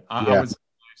little bit. I was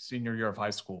senior year of high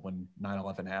school when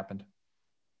 9/11 happened.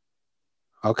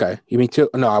 Okay. You mean too?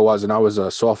 No, I wasn't. I was a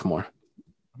sophomore.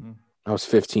 Mm-hmm. I was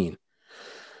 15.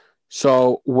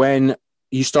 So when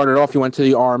you started off, you went to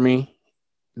the Army,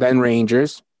 then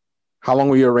Rangers. How long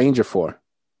were you a Ranger for?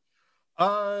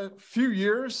 A few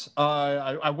years.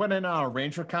 I went in on a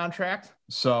Ranger contract.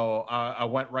 So I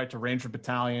went right to Ranger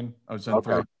Battalion. I was in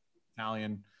 3rd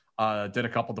Battalion. Did a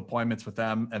couple deployments with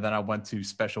them, and then I went to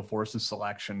Special Forces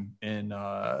selection in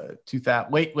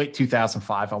late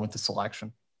 2005. I went to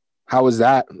selection. How was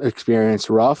that experience?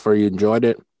 Rough, or you enjoyed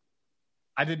it?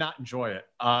 I did not enjoy it.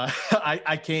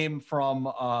 I came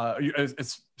from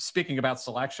speaking about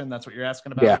selection. That's what you're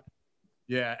asking about. Yeah.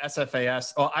 Yeah,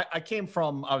 SFAS. Oh,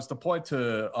 I was deployed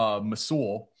to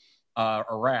Mosul,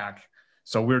 Iraq.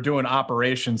 So we were doing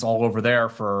operations all over there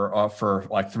for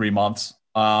like 3 months,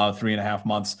 3.5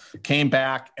 months. Came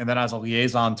back, and then as a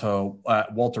liaison to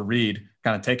Walter Reed,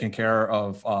 kind of taking care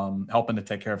of, helping to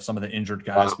take care of some of the injured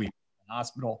guys we had in the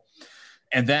hospital.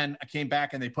 And then I came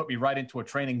back, and they put me right into a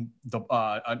training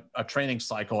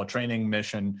cycle, a training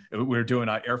mission. We were doing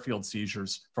airfield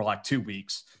seizures for like 2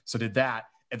 weeks. So did that.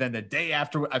 And then the day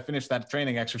after I finished that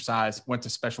training exercise, went to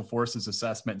Special Forces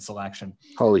assessment and selection.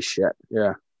 Holy shit.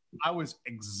 Yeah. I was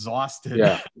exhausted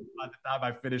by the time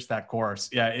I finished that course.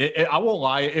 Yeah, I won't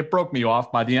lie. It broke me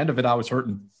off. By the end of it, I was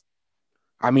hurting.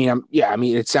 I mean,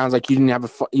 it sounds like you didn't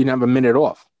have a minute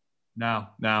off. No.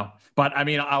 But I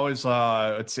mean, I was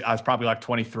probably like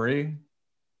 23.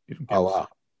 Oh, wow.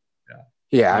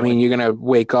 Yeah. I mean, you're going to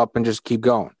wake up and just keep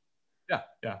going. Yeah.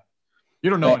 You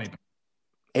don't know anything.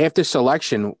 After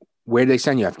selection, where did they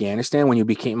send you? Afghanistan, when you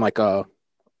became like a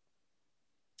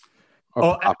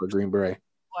proper Green Beret?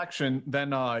 Selection,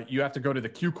 then you have to go to the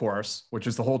Q course, which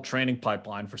is the whole training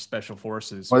pipeline for Special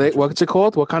Forces. What's it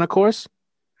called? What kind of course?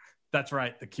 That's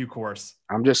right, the Q course.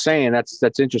 I'm just saying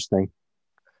that's interesting.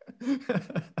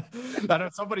 I know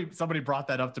somebody brought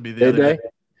that up to me the other day.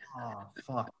 Oh,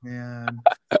 fuck, man.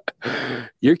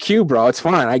 You're Q, bro. It's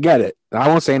fine. I get it. I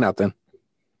won't say nothing.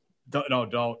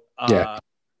 Don't. Yeah.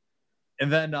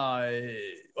 And then,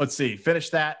 let's see,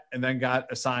 finished that, and then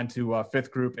got assigned to 5th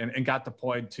Group and got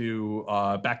deployed to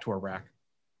back to Iraq.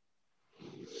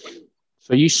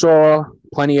 So you saw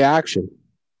plenty of action,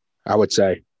 I would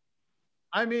say.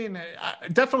 I mean, I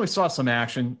definitely saw some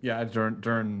action,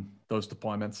 during those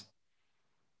deployments.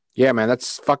 Yeah, man,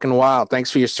 that's fucking wild. Thanks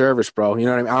for your service, bro. You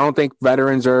know what I mean? I don't think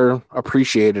veterans are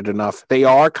appreciated enough. They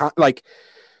are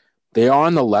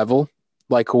on the level,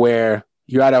 like where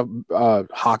you're at a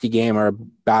hockey game or a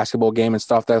basketball game and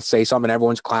stuff, they'll say something,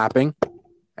 everyone's clapping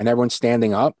and everyone's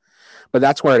standing up, but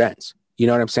that's where it ends. You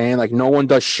know what I'm saying? Like no one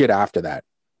does shit after that.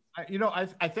 I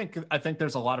think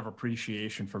there's a lot of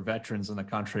appreciation for veterans in the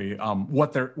country.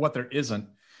 What there isn't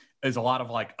is a lot of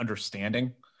like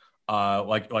understanding.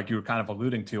 Like you were kind of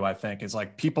alluding to, I think, is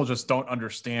like people just don't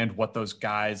understand what those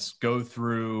guys go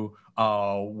through,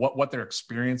 what they're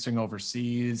experiencing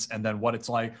overseas, and then what it's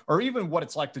like, or even what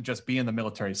it's like to just be in the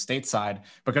military stateside,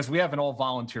 because we have an all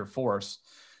volunteer force.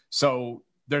 So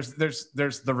there's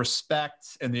the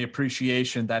respect and the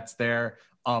appreciation that's there,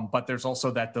 but there's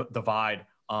also that divide,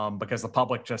 because the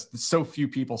public, just so few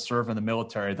people serve in the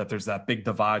military that there's that big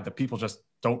divide that people just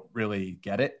don't really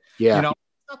get it. Yeah. It's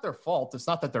not their fault. It's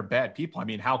not that they're bad people. I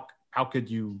mean, how could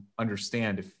you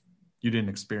understand if you didn't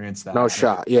experience that? No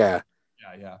shot. Yeah.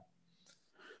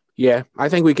 Yeah. I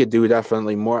think we could do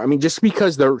definitely more. I mean, just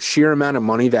because the sheer amount of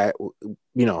money that,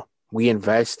 we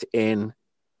invest in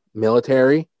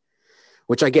military,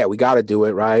 which I get, we got to do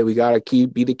it, right? We got to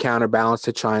be the counterbalance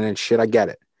to China and shit. I get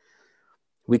it.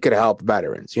 We could help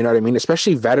veterans. You know what I mean?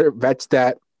 Especially vets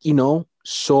that,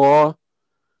 saw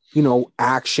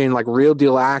action, like real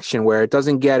deal action, where it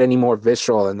doesn't get any more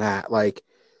visceral than that. Like,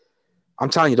 I'm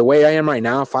telling you, the way I am right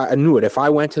now, if I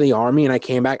went to the Army and I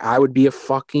came back, I would be a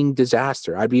fucking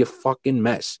disaster. I'd be a fucking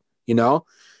mess, and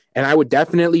I would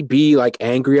definitely be like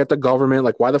angry at the government.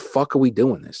 Like, why the fuck are we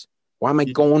doing this? Why am I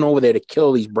going over there to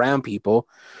kill these brown people?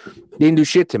 They didn't do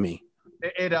shit to me.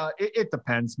 It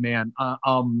depends, man.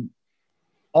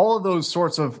 All of those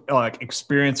sorts of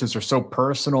experiences are so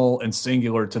personal and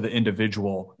singular to the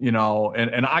individual,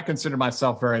 and I consider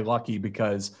myself very lucky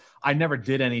because I never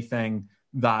did anything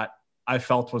that I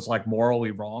felt was like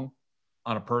morally wrong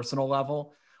on a personal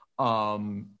level.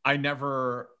 I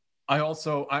never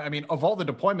I mean, of all the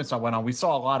deployments I went on, we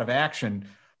saw a lot of action.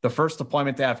 The first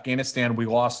deployment to Afghanistan, we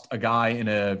lost a guy in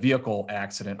a vehicle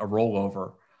accident, a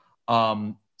rollover.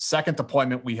 Second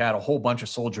deployment, we had a whole bunch of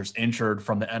soldiers injured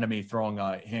from the enemy throwing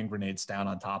hand grenades down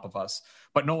on top of us,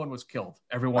 but no one was killed.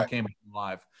 Everyone came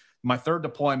alive. My third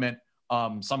deployment,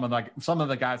 some of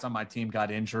the guys on my team got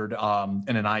injured in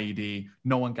an IED.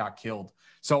 No one got killed.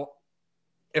 So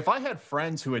if I had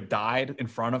friends who had died in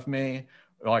front of me,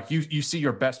 like you see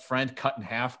your best friend cut in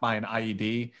half by an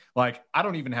IED, like I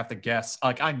don't even have to guess.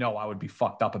 Like I know I would be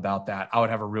fucked up about that. I would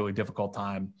have a really difficult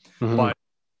time. Mm-hmm. But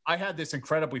I had this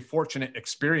incredibly fortunate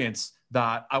experience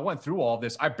that I went through all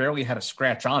this. I barely had a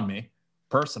scratch on me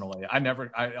personally. I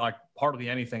like hardly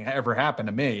anything ever happened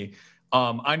to me.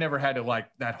 I never had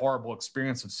that horrible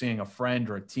experience of seeing a friend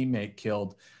or a teammate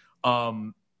killed.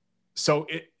 So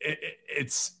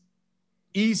it's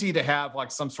easy to have like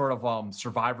some sort of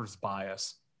survivor's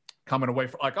bias coming away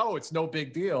from like, oh, it's no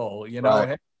big deal, you know,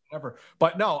 right. Whatever.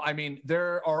 But no, I mean,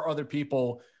 there are other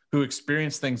people who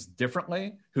experience things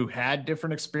differently, who had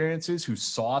different experiences, who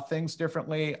saw things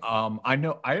differently. I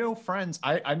know friends,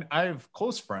 I have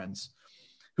close friends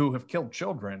who have killed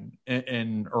children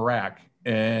in Iraq,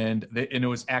 and it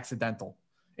was accidental.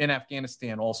 In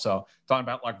Afghanistan also, talking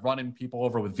about like running people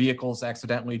over with vehicles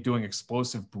accidentally, doing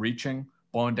explosive breaching,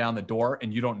 blowing down the door,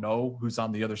 and you don't know who's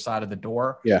on the other side of the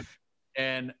door. Yeah.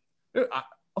 And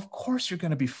of course you're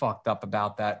going to be fucked up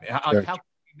about that.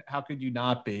 How could you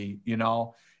not be, you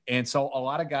know? And so a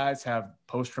lot of guys have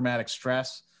post-traumatic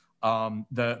stress.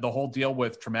 The whole deal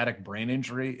with traumatic brain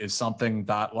injury is something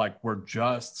that like we're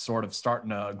just sort of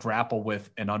starting to grapple with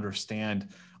and understand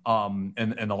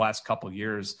in the last couple of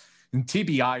years. And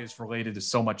TBI is related to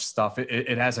so much stuff.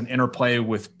 It has an interplay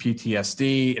with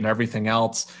PTSD and everything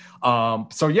else.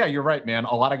 So yeah, you're right, man.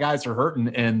 A lot of guys are hurting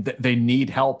and they need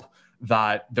help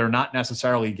that they're not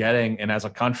necessarily getting. And as a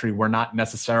country, we're not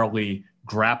necessarily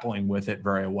grappling with it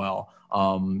very well,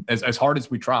 as hard as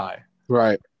we try.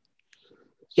 Right.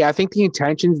 Yeah, I think the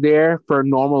intention's there for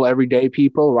normal everyday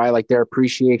people, right? Like their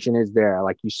appreciation is there,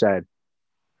 like you said.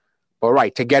 But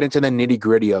right, to get into the nitty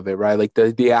gritty of it, right? Like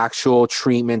the actual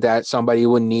treatment that somebody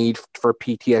would need for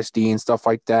PTSD and stuff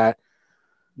like that.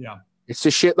 Yeah. It's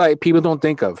the shit like people don't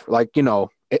think of. Like, you know,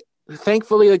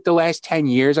 thankfully, like the last 10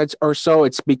 years or so,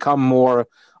 it's become more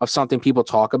of something people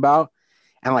talk about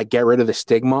and like get rid of the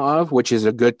stigma of, which is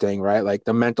a good thing, right? Like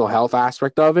the mental health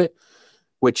aspect of it,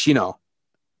 which, you know,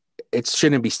 it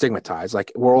shouldn't be stigmatized.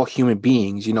 Like we're all human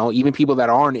beings, you know, even people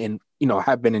that aren't in, you know,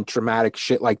 have been in traumatic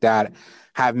shit like that,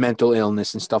 have mental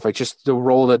illness and stuff, like just the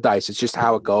roll of the dice. It's just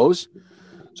how it goes.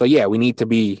 So yeah, we need to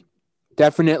be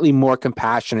definitely more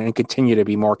compassionate and continue to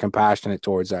be more compassionate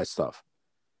towards that stuff.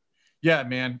 Yeah,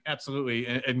 man, absolutely.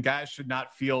 And guys should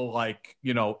not feel like,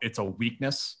 you know, it's a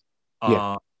weakness.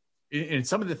 Yeah. And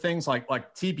some of the things like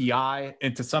TBI,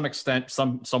 and to some extent,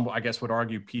 some I guess would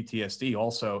argue PTSD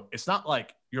also, it's not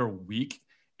like you're weak.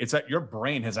 It's that your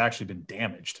brain has actually been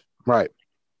damaged. Right.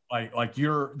 Like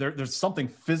there's something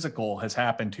physical has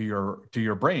happened to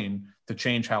your brain to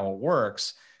change how it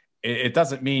works. It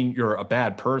doesn't mean you're a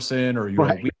bad person or you're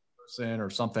a weak person or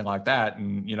something like that.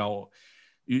 And you know,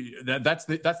 that's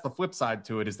the flip side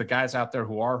to it is the guys out there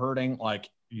who are hurting, like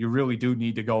you really do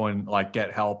need to go and like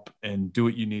get help and do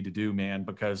what you need to do, man,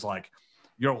 because like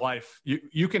your life,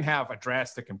 you can have a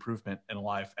drastic improvement in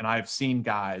life. And I've seen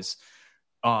guys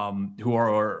who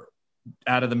are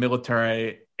out of the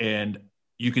military and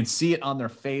you can see it on their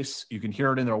face. You can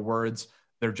hear it in their words.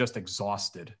 They're just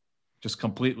exhausted, just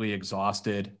completely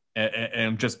exhausted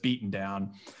and just beaten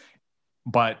down.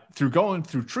 But through going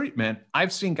through treatment,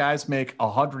 I've seen guys make a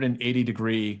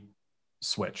 180-degree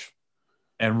switch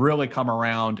and really come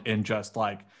around and just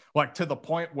like to the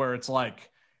point where it's like,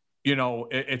 you know,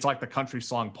 it's like the country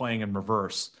song playing in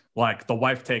reverse. Like the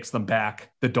wife takes them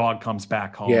back. The dog comes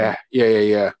back home. Yeah.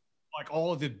 Like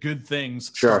all of the good things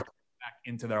start back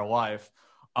into their life.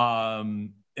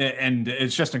 And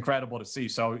it's just incredible to see.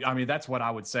 So, I mean, that's what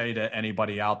I would say to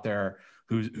anybody out there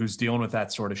who's dealing with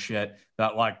that sort of shit,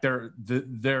 that like there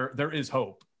is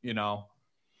hope, you know?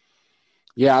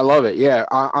 Yeah, I love it. Yeah,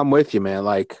 I'm with you, man.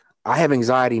 Like I have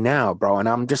anxiety now, bro. And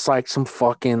I'm just like some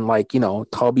fucking like, you know,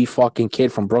 tubby fucking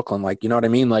kid from Brooklyn. Like, you know what I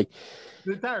mean? Like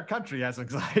the entire country has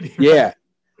anxiety. Right? Yeah.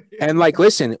 And like,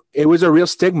 listen, it was a real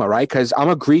stigma, right? Cause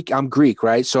I'm Greek,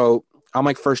 right? So I'm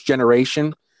like first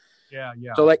generation. Yeah.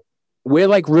 So like we're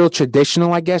like real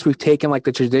traditional, I guess. We've taken like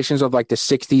the traditions of like the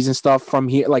 60s and stuff from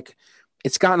here. Like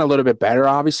it's gotten a little bit better,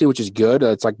 obviously, which is good.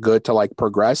 It's like good to like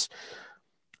progress.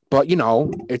 But, you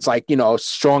know, it's like, you know,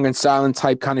 strong and silent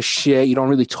type kind of shit. You don't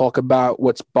really talk about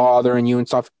what's bothering you and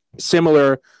stuff.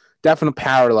 Similar definite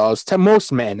parallels to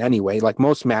most men anyway, like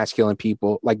most masculine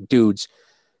people, like dudes,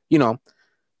 you know,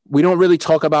 we don't really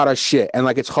talk about our shit. And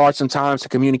like, it's hard sometimes to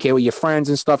communicate with your friends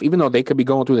and stuff, even though they could be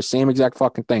going through the same exact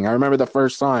fucking thing. I remember the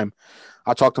first time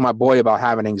I talked to my boy about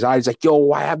having anxiety. He's like,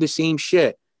 yo, I have the same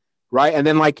shit. Right. And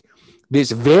then like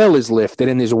this veil is lifted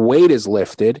and this weight is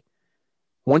lifted.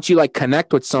 Once you like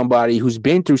connect with somebody who's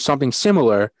been through something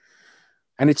similar,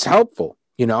 and it's helpful,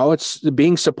 you know, it's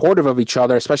being supportive of each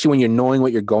other, especially when you're knowing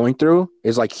what you're going through,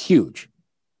 is like huge.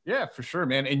 Yeah, for sure,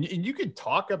 man. And you can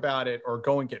talk about it or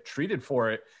go and get treated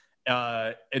for it.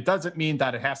 It doesn't mean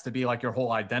that it has to be like your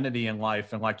whole identity in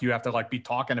life. And like, you have to like be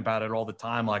talking about it all the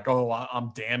time. Like, oh,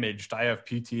 I'm damaged. I have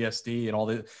PTSD and all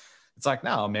this. It's like,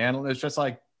 no, man, it's just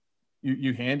like,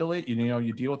 you handle it, you know,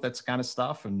 you deal with that kind of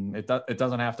stuff, and it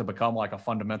doesn't have to become like a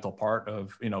fundamental part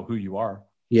of, you know, who you are.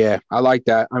 Yeah, I like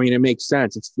that. I mean, it makes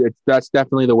sense. That's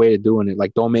definitely the way of doing it.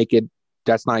 Like, don't make it,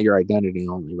 that's not your identity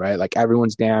only, right? Like,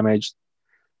 everyone's damaged.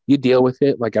 You deal with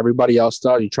it like everybody else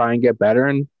does. You try and get better,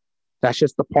 and that's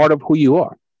just a part of who you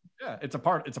are. Yeah, it's a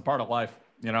part of life,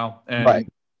 you know. And right.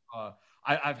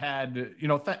 I've had, you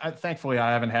know, thankfully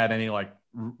I haven't had any like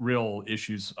real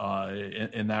issues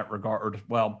in that regard.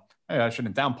 Well, I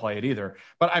shouldn't downplay it either.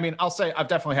 But I mean, I'll say I've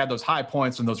definitely had those high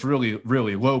points and those really,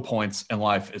 really low points in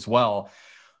life as well.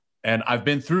 And I've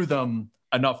been through them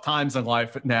enough times in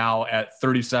life now at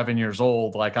 37 years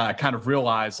old. Like, I kind of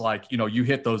realize, like, you know, you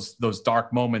hit those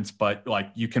dark moments, but like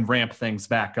you can ramp things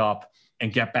back up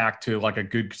and get back to like a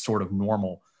good sort of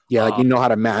normal. Yeah. Like, you know how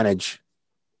to manage.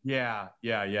 Yeah.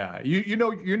 You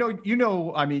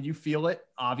know, I mean, you feel it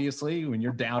obviously when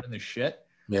you're down in the shit.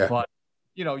 Yeah. But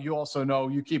you know, you also know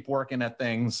you keep working at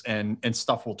things and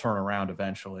stuff will turn around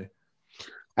eventually.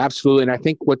 Absolutely. And I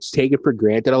think what's taken for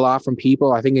granted a lot from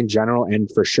people, I think in general, and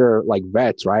for sure, like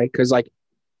vets, right? Because like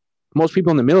most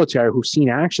people in the military who've seen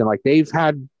action, like they've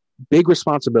had big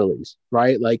responsibilities,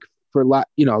 right? Like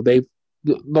you know,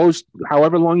 those,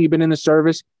 however long you've been in the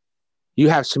service, you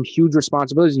have some huge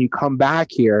responsibilities, and you come back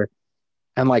here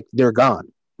and like they're gone,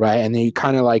 right? And then you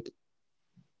kind of like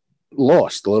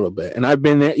lost a little bit. And I've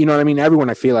been there, you know what I mean? Everyone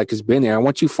I feel like has been there. And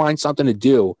once you find something to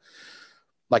do,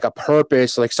 like a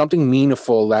purpose, like something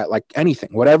meaningful, that like anything,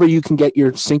 whatever you can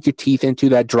sink your teeth into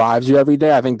that drives you every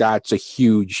day, I think that's a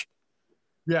huge.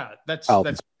 Yeah, that's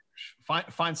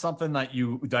find something that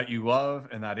you love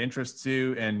and that interests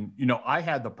you. And you know, I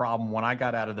had the problem when I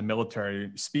got out of the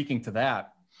military, speaking to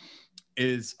that,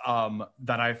 is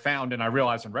that I found, and I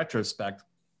realized in retrospect,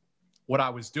 what I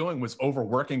was doing was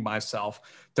overworking myself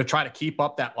to try to keep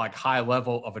up that like high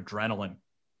level of adrenaline.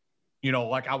 You know,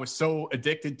 like I was so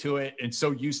addicted to it and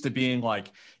so used to being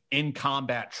like in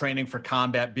combat, training for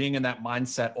combat, being in that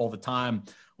mindset all the time.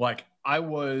 Like, I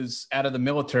was out of the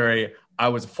military. I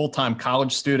was a full-time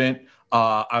college student.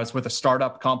 I was with a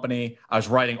startup company. I was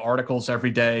writing articles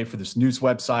every day for this news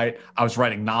website. I was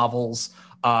writing novels.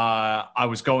 I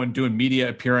was doing media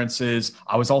appearances.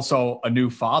 I was also a new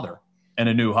father and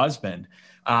a new husband.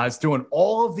 I was doing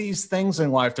all of these things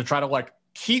in life to try to like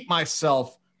keep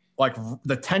myself, like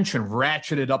the tension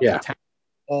ratcheted up the tension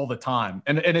all the time.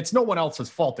 And it's no one else's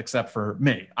fault except for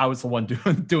me. I was the one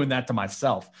doing that to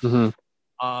myself.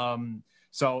 Mm-hmm.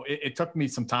 So it took me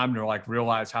some time to like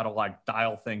realize how to like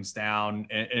dial things down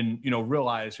and you know,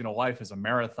 realize, you know, life is a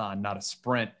marathon, not a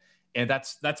sprint. And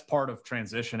that's part of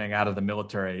transitioning out of the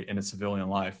military into civilian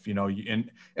life, you know,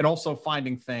 and also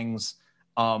finding things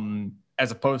as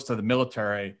opposed to the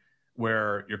military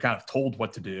where you're kind of told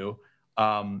what to do.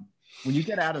 When you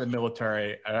get out of the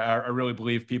military, I really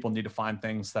believe people need to find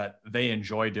things that they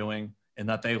enjoy doing and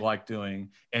that they like doing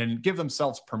and give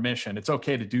themselves permission. It's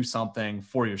okay to do something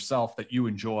for yourself that you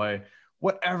enjoy,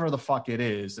 whatever the fuck it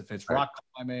is. If it's rock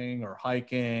climbing or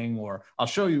hiking, or I'll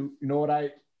show you, you know what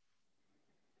I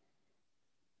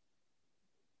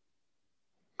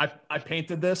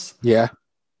painted this. Yeah.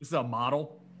 This is a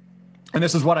model. And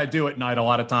this is what I do at night a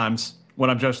lot of times when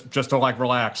I'm just to like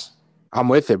relax. I'm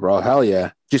with it, bro. Hell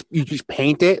yeah. You just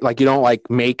paint it, like you don't like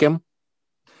make him.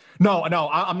 No,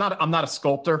 I'm not a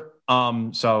sculptor.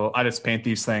 So I just paint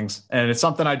these things, and it's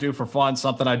something I do for fun,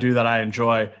 something I do that I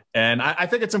enjoy. And I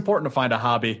think it's important to find a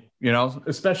hobby, you know,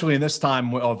 especially in this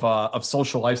time of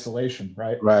social isolation,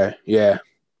 right? Right. Yeah,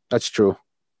 that's true.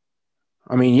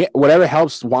 I mean, yeah, whatever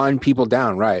helps wind people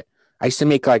down, right? I used to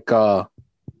make like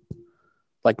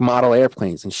model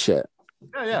airplanes and shit.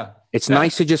 Yeah. It's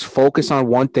nice to just focus on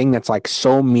one thing that's like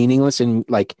so meaningless and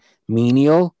like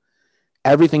menial.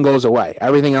 Everything goes away.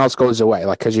 Everything else goes away.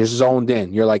 Like, cause you're zoned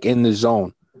in, you're like in the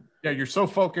zone. Yeah. You're so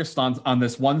focused on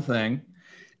this one thing,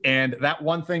 and that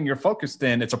one thing you're focused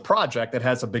in, it's a project that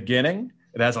has a beginning,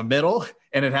 it has a middle,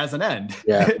 and it has an end.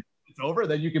 Yeah. It's over,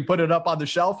 then you can put it up on the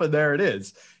shelf and there it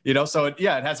is. So it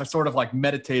has a sort of like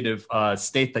meditative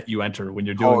state that you enter when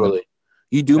you're doing Totally.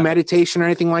 You do meditation or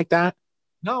anything like that?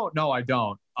 No, I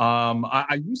don't.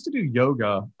 I used to do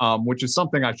yoga, which is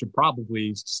something I should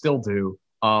probably still do.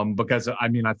 Because I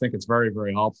think it's very,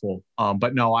 very helpful.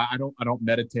 But no, I don't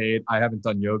meditate. I haven't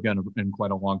done yoga in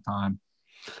quite a long time.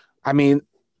 I mean,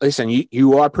 listen,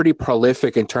 you are pretty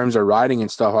prolific in terms of writing and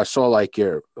stuff. I saw like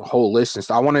your whole list and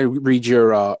stuff. I want to read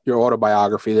your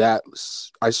autobiography. That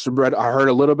I heard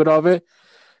a little bit of it.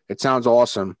 It sounds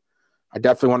awesome. I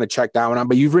definitely want to check that one out.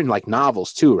 But you've written like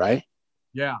novels too, right?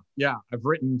 Yeah. I've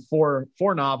written four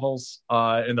novels.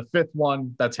 And the fifth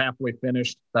one that's halfway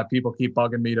finished that people keep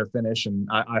bugging me to finish, and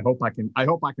I hope I can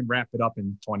wrap it up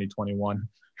in 2021.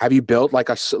 Have you built like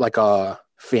a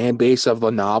fan base of the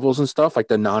novels and stuff, like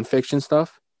the nonfiction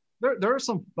stuff? There are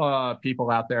some people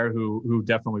out there who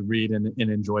definitely read and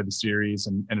enjoy the series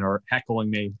and are heckling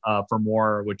me for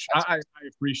more, which I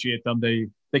appreciate them.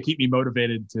 They keep me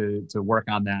motivated to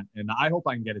work on that, and I hope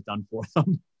I can get it done for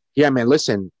them. Yeah, man.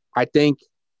 Listen, I think,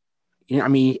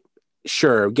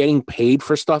 sure, getting paid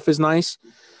for stuff is nice,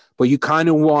 but you kind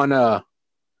of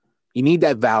you need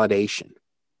that validation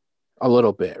a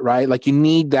little bit, right? Like you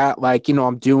need that, like,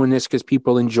 I'm doing this because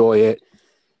people enjoy it.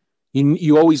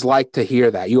 You always like to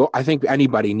hear that. I think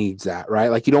anybody needs that, right?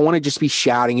 Like you don't want to just be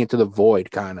shouting into the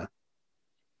void, kind of.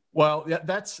 Well,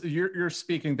 that's you're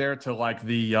speaking there to like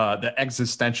the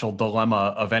existential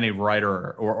dilemma of any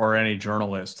writer or any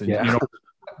journalist. And,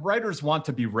 writers want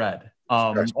to be read,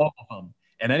 all of them.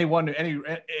 And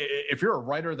if you're a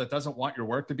writer that doesn't want your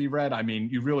work to be read,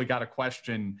 you really got to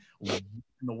question what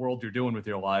in the world you're doing with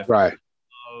your life. Right.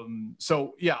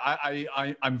 So yeah,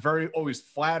 I'm very always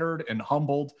flattered and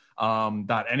humbled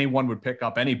that anyone would pick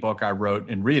up any book I wrote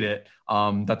and read it,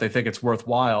 that they think it's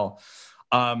worthwhile.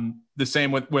 The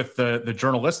same with the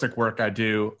journalistic work I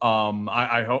do.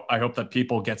 I hope that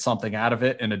people get something out of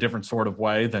it in a different sort of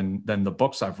way than the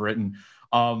books I've written.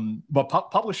 But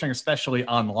publishing, especially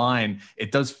online,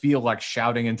 it does feel like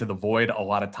shouting into the void a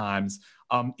lot of times.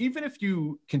 Even if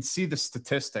you can see the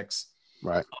statistics,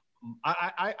 right?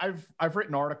 I've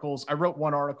written articles. I wrote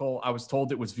one article. I was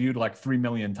told it was viewed like 3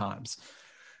 million times.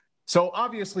 So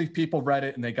obviously people read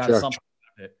it and they got something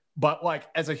out of it. But like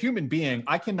as a human being,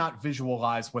 I cannot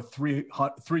visualize what 3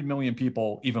 million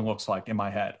people even looks like in my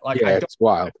head. Like I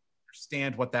don't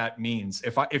understand what that means.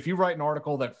 If you write an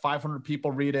article that 500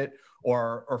 people read it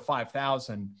or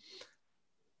 5,000,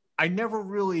 I never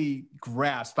really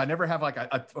grasp. I never have like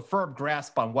a firm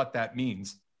grasp on what that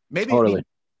means. Maybe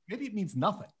it means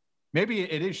nothing. Maybe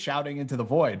it is shouting into the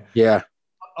void. Yeah.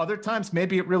 Other times,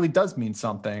 maybe it really does mean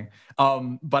something.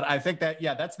 But I think that,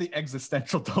 that's the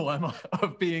existential dilemma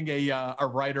of being a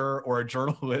writer or a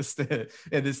journalist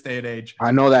in this day and age.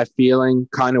 I know that feeling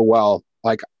kind of well.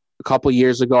 Like a couple of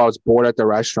years ago, I was bored at the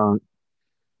restaurant.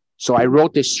 So I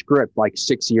wrote this script like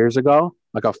 6 years ago,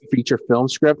 like a feature film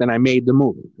script, and I made the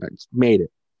movie. I made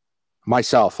it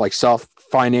myself, like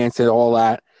self-financed it, all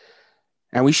that.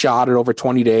 And we shot it over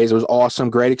 20 days. It was awesome,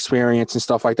 great experience and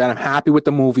stuff like that. I'm happy with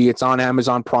the movie. It's on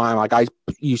Amazon Prime. Like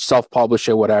you self-publish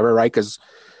it, whatever, right? Because,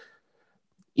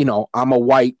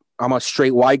 I'm a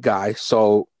straight white guy,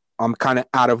 so I'm kind of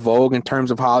out of vogue in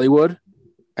terms of Hollywood.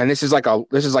 And this is like a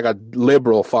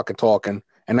liberal fucking talking,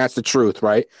 and that's the truth,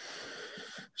 right?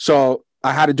 So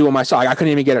I had to do it myself. I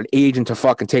couldn't even get an agent to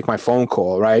fucking take my phone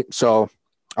call, right? So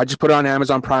I just put it on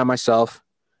Amazon Prime myself.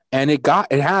 And it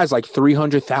has like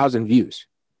 300,000 views.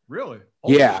 Really?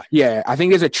 Yeah. I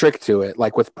think there's a trick to it.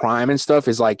 Like with Prime and stuff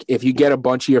is like, if you get a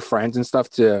bunch of your friends and stuff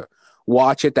to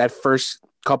watch it that first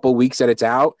couple weeks that it's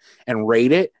out and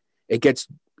rate it, it gets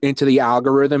into the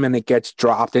algorithm and it gets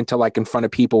dropped into like in front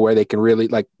of people where they can really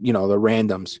like, the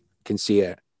randoms can see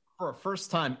it. For a first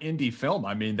time indie film,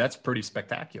 that's pretty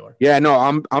spectacular. Yeah, no,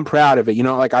 I'm proud of it.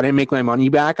 Like I didn't make my money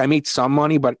back. I made some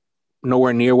money, but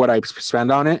nowhere near what I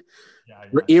spent on it.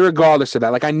 Irregardless of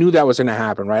that, like I knew that was going to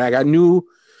happen, right? Like I knew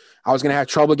I was going to have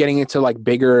trouble getting into like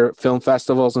bigger film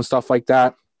festivals and stuff like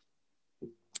that,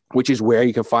 which is where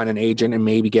you can find an agent and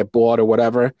maybe get bought or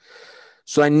whatever.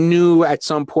 So I knew at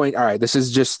some point, all right, this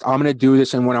is just, I'm going to do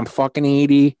this. And when I'm fucking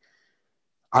 80,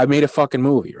 I made a fucking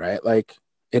movie, right? Like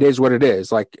it is what it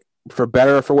is, like for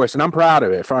better or for worse. And I'm proud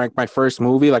of it. For like my first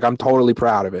movie, like I'm totally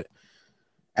proud of it.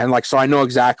 And like, so I know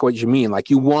exactly what you mean. Like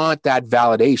you want that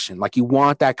validation. Like you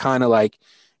want that kind of like,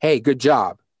 hey, good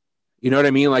job. You know what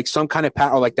I mean? Like some kind of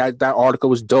power, like that article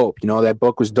was dope. That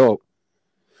book was dope.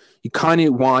 You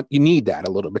need that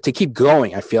a little bit to keep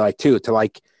going. I feel like too, to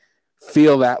like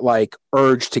feel that like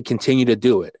urge to continue to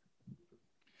do it.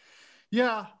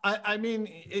 Yeah.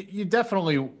 You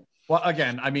definitely Well,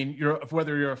 again, I mean,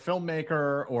 whether you're a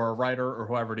filmmaker or a writer or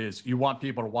whoever it is, you want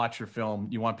people to watch your film,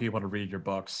 you want people to read your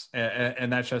books,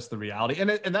 and that's just the reality.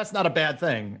 And that's not a bad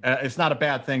thing. It's not a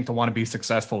bad thing to want to be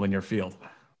successful in your field.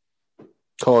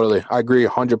 Totally, I agree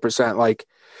 100%. Like,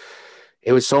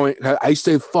 it was so. I used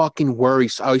to fucking worry.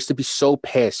 I used to be so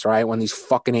pissed, right, when these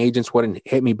fucking agents wouldn't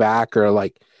hit me back or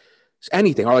like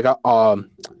anything, or like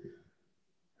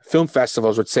film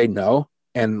festivals would say no,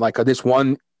 and like this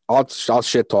one. I'll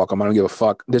shit talk them. I don't give a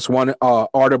fuck. This one,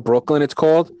 Art of Brooklyn, it's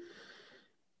called.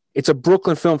 It's a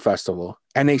Brooklyn Film Festival.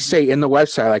 And they say in the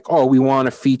website, like, oh, we want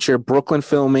to feature Brooklyn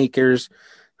filmmakers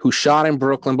who shot in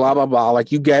Brooklyn, blah, blah, blah.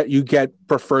 Like, you get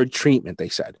preferred treatment, they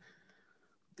said.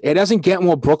 It doesn't get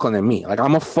more Brooklyn than me. Like,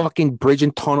 I'm a fucking bridge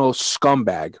and tunnel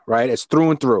scumbag, right? It's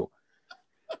through and through.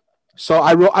 So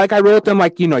I wrote them,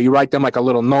 like, you write them like a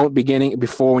little note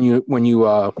before when you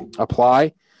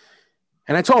apply.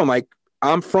 And I told them, like,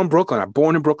 I'm from Brooklyn. I'm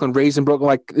born in Brooklyn, raised in Brooklyn.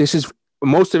 Like,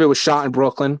 most of it was shot in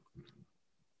Brooklyn.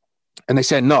 And they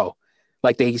said no.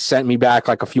 Like, they sent me back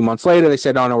like a few months later. They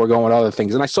said, oh, no, we're going with other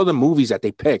things. And I saw the movies that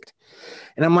they picked.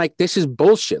 And I'm like, this is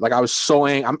bullshit. Like, I was so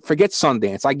angry. Forget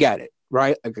Sundance. I get it,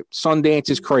 right? Like,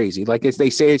 Sundance is crazy. Like, they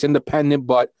say it's independent,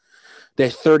 but they're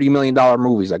 $30 million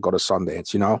movies that go to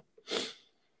Sundance,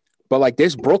 But like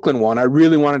this Brooklyn one, I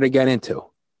really wanted to get into.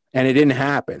 And it didn't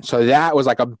happen. So that was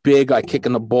like a big like kick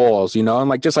in the balls, and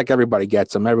like just like everybody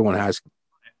gets them. Everyone has.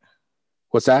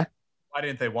 What's that? Why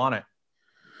didn't they want it?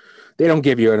 They don't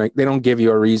give you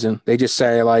a reason. They just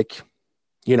say like,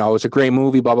 it's a great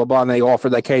movie, blah blah blah, and they offer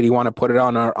like, hey, do you want to put it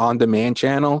on our on-demand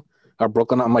channel, our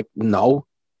Brooklyn? I'm like, no.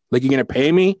 Like, you're gonna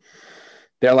pay me?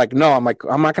 They're like, no. I'm like,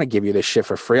 I'm not gonna give you this shit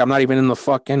for free. I'm not even in the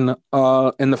fucking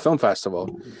in the film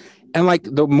festival. And like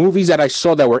the movies that I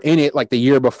saw that were in it like the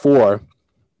year before.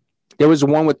 There was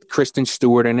one with Kristen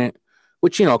Stewart in it,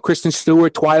 which, Kristen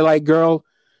Stewart, Twilight girl,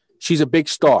 she's a big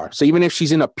star. So even if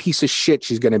she's in a piece of shit,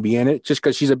 she's going to be in it just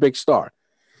because she's a big star.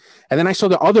 And then I saw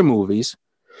the other movies,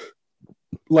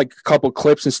 like a couple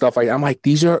clips and stuff like that. I'm like,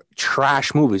 these are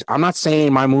trash movies. I'm not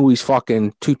saying my movie's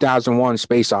fucking 2001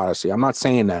 Space Odyssey. I'm not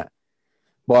saying that.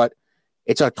 But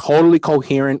it's a totally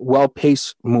coherent,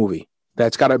 well-paced movie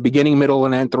that's got a beginning, middle,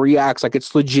 and end, 3 acts. Like,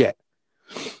 it's legit.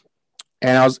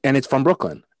 And it's from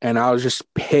Brooklyn. And I was just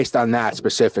pissed on that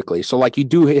specifically. So like, you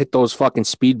do hit those fucking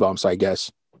speed bumps, I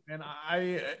guess. And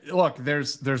look,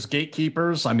 there's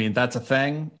gatekeepers. I mean, that's a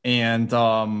thing. And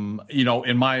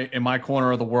in my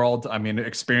corner of the world, I mean,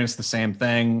 experience the same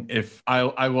thing. If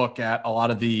I look at a lot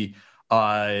of the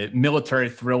military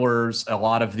thrillers, a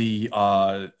lot of the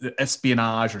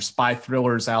espionage or spy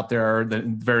thrillers out there, the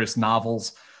various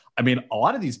novels. I mean, a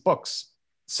lot of these books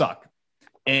suck.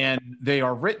 And they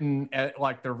are written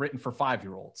like they're written for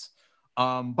 5-year-olds.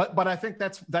 But I think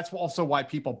that's also why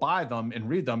people buy them and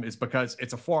read them, is because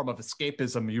it's a form of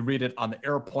escapism. You read it on the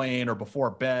airplane or before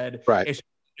bed. Right.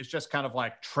 It's just kind of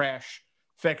like trash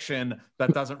fiction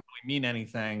that doesn't really mean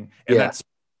anything. And that's the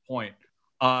point.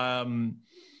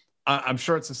 I'm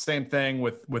sure it's the same thing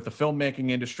with the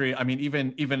filmmaking industry. I mean,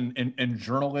 even in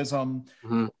journalism,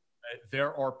 mm-hmm.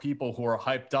 There are people who are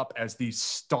hyped up as these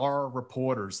star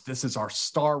reporters. This is our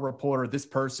star reporter. This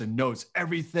person knows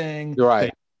everything. You're right.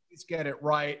 They always get it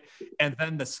right. And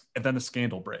then the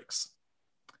scandal breaks.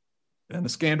 And the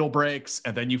scandal breaks,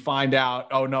 and then you find out,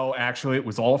 oh no, actually it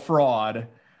was all fraud.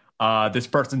 This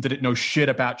person didn't know shit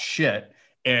about shit.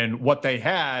 And what they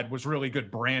had was really good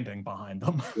branding behind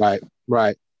them.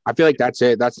 Right. I feel like that's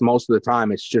it. That's most of the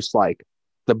time. It's just like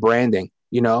the branding,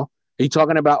 Are you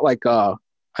talking about like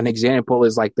an example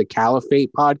is like the Caliphate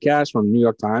podcast from New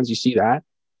York Times. You see that?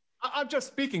 I'm just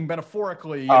speaking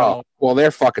metaphorically, you know. Well,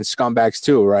 they're fucking scumbags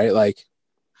too, right? Like,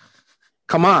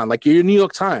 come on. Like, you're New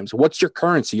York Times. What's your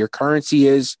currency? Your currency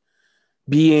is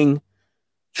being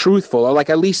truthful, or like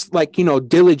at least like,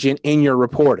 diligent in your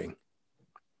reporting.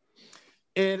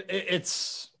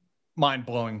 It's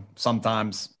mind-blowing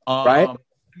sometimes. Right?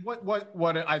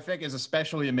 What I think is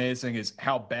especially amazing is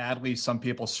how badly some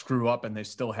people screw up and they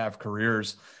still have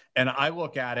careers. And I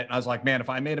look at it and I was like, man, if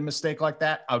I made a mistake like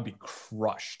that, I would be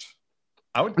crushed.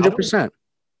 I would 100%.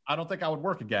 I don't think I would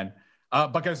work again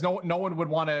because no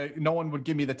one would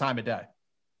give me the time of day.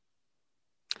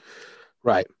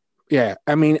 Right. Yeah.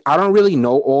 I mean, I don't really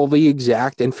know all the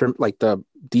exact like the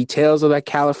details of that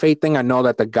Caliphate thing. I know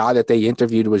that the guy that they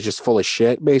interviewed was just full of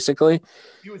shit, basically.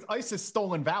 He was ISIS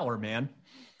stolen valor, man.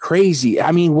 Crazy.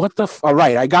 I mean, what the all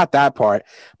right, I got that part.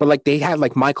 But like, they had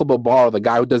like Michael Barbaro, the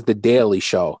guy who does the Daily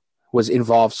Show, was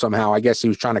involved somehow. I guess he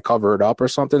was trying to cover it up or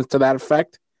something to that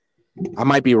effect. I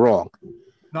might be wrong.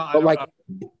 No,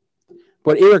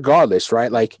 but irregardless,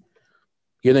 right? Like,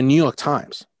 you're the New York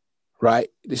Times, right?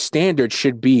 The standard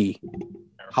should be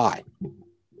high.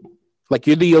 Like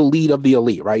you're the elite of the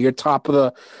elite, right? You're top of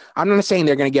the. I'm not saying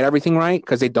they're going to get everything right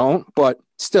because they don't, but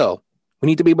still, we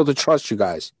need to be able to trust you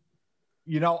guys.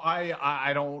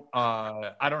 I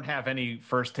don't have any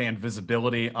firsthand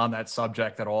visibility on that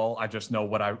subject at all. I just know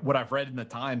what I've read in the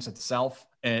Times itself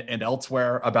and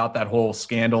elsewhere about that whole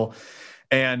scandal,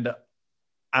 and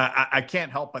I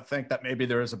can't help but think that maybe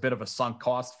there is a bit of a sunk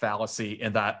cost fallacy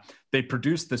in that they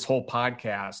produced this whole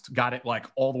podcast, got it like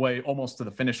all the way almost to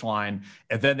the finish line,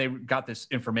 and then they got this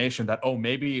information that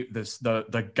maybe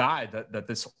the guy that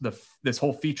this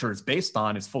whole feature is based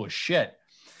on is full of shit.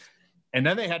 And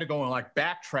then they had to go and like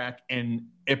backtrack, and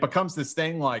it becomes this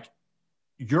thing like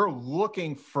you're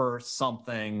looking for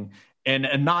something in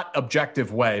a not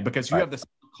objective way because you have this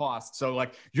cost. So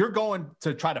like you're going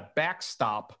to try to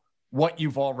backstop what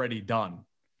you've already done.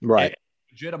 Right.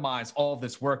 Legitimize all of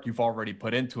this work you've already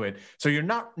put into it. So you're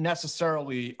not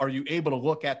necessarily, are you able to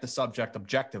look at the subject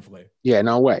objectively? Yeah,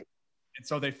 no way. And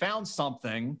so they found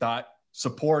something that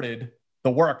supported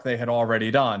the work they had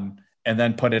already done and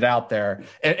then put it out there.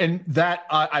 And that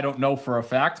I don't know for a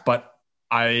fact, but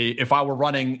if I were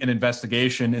running an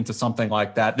investigation into something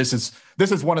like that, this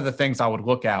is one of the things I would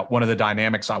look at, one of the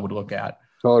dynamics I would look at.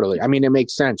 Totally. I mean, it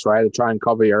makes sense, right? To try and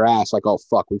cover your ass like, oh,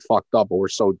 fuck, we fucked up, but we're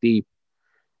so deep.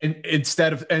 And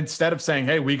instead of saying,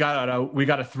 hey, we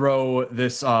gotta throw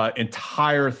this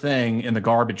entire thing in the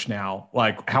garbage now.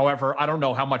 Like, however, I don't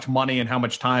know how much money and how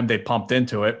much time they pumped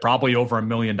into it. Probably over $1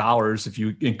 million if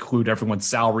you include everyone's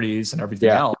salaries and everything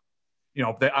else.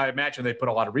 I imagine they put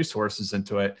a lot of resources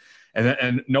into it,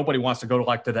 and nobody wants to go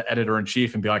to the editor in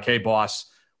chief and be like, hey, boss,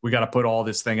 we got to put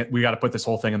this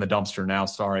whole thing in the dumpster now.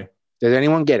 Sorry. Did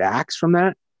anyone get axed from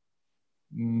that?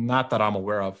 Not that I'm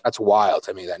aware of. That's wild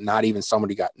to me that not even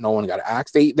no one got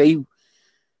axed. They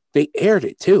aired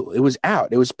it too. It was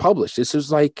out. It was published. This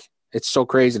is like, it's so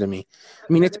crazy to me.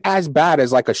 I mean, it's as bad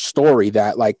as like a story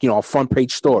that a front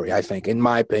page story, I think, in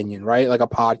my opinion, right? Like a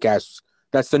podcast.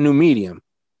 That's the new medium.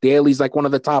 Daily's like one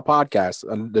of the top podcasts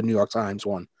on the New York Times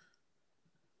one.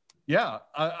 Yeah,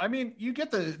 I mean, you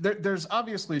get there's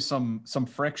obviously some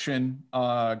friction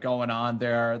going on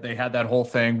there. They had that whole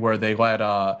thing where they let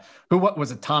what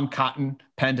was it? Tom Cotton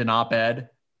penned an op-ed.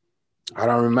 I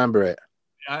don't remember it.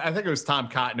 I think it was Tom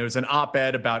Cotton. It was an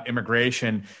op-ed about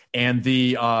immigration, and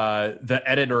the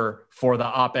editor for the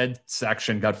op-ed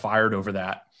section got fired over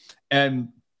that.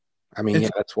 And I mean,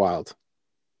 that's wild.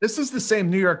 This is the same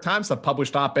New York Times that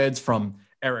published op-eds from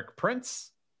Eric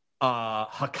Prince,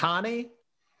 Haqqani,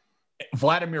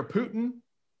 Vladimir Putin.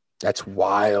 That's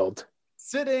wild.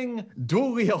 Sitting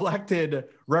duly elected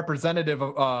representative,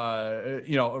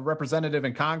 representative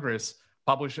in Congress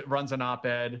runs an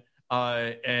op-ed,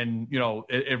 and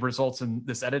it results in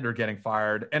this editor getting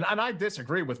fired. And I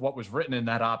disagree with what was written in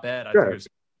that op-ed. I think it was,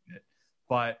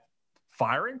 but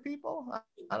firing people,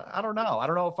 I don't know. I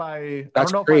don't know if I.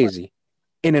 That's crazy.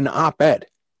 In an op-ed,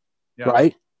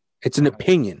 right? It's an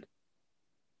opinion.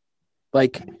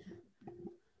 Like.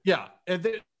 Yeah.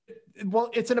 Well,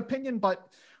 it's an opinion, but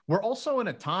we're also in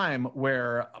a time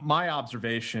where my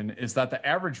observation is that the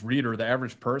average reader, the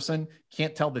average person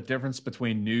can't tell the difference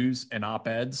between news and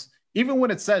op-eds. Even when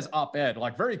it says op-ed,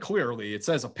 like very clearly, it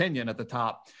says opinion at the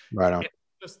top. Right on. It's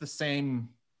just the same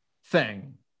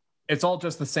thing. It's all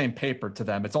just the same paper to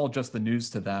them. It's all just the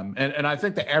news to them. And I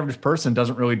think the average person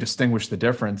doesn't really distinguish the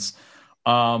difference.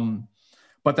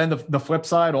 But then the flip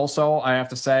side also, I have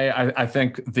to say, I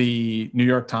think the New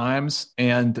York Times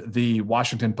and the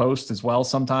Washington Post as well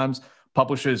sometimes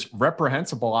publishes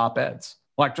reprehensible op-eds,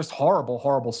 like just horrible,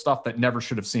 horrible stuff that never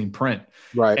should have seen print.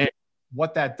 Right. And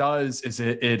what that does is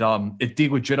it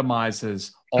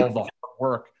delegitimizes all the hard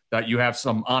work that you have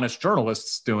some honest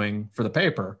journalists doing for the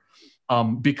paper.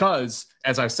 Because,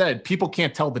 as I said, people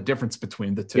can't tell the difference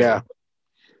between the two. Yeah.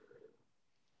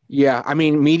 Yeah, I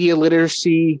mean, media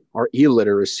literacy or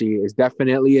illiteracy is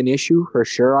definitely an issue for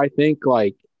sure. I think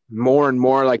like more and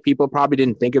more, like people probably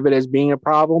didn't think of it as being a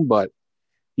problem, but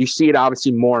you see it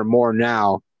obviously more and more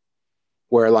now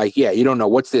where like, yeah, you don't know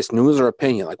what's this news or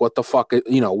opinion? Like what the fuck,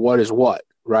 what is what,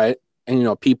 right?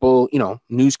 And, people,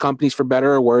 news companies for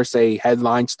better or worse, they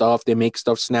headline stuff, they make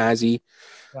stuff snazzy,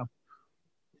 and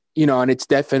it's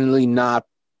definitely not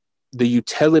the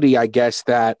utility, I guess,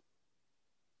 that,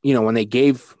 when they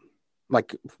gave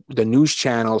like the news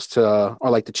channels or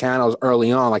like the channels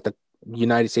early on, like the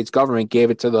United States government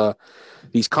gave it to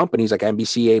these companies like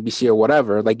NBC, ABC or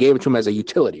whatever, like gave it to them as a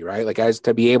utility, right? Like as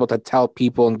to be able to tell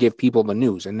people and give people the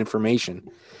news and information.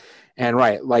 And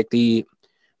right, like the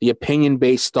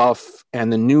opinion-based stuff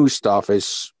and the news stuff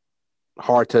is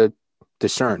hard to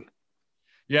discern.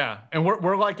 Yeah, and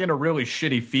we're like in a really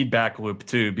shitty feedback loop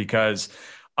too, because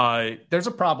there's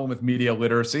a problem with media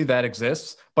literacy that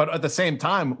exists, but at the same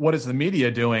time, what is the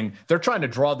media doing? They're trying to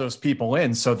draw those people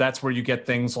in, so that's where you get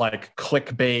things like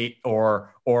clickbait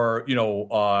or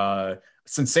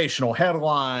sensational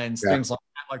headlines, things like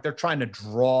that. Like they're trying to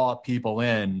draw people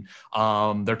in.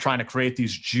 They're trying to create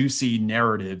these juicy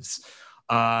narratives,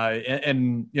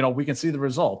 and we can see the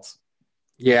results.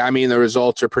 Yeah, I mean the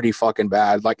results are pretty fucking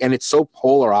bad. Like, and it's so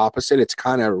polar opposite. It's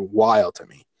kind of wild to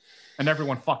me. And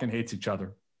everyone fucking hates each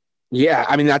other. Yeah,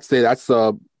 I mean that's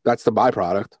the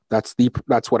byproduct.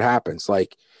 That's what happens.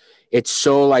 Like, it's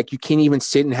so like you can't even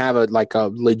sit and have a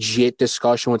legit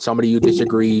discussion with somebody you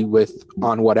disagree with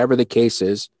on whatever the case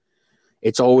is.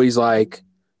 It's always like,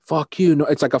 fuck you. No,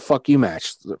 it's like a fuck you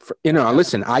match.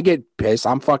 Listen, I get pissed.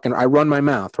 I run my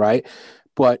mouth, right?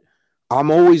 But I'm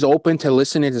always open to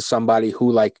listening to somebody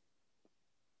who like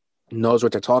knows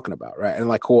what they're talking about, right? And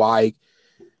like who's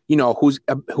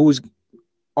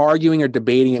arguing or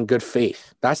debating in good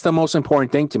faith. That's the most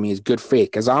important thing to me is good faith,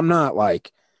 because I'm not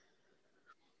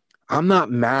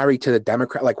married to the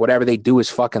Democrat. Like whatever they do is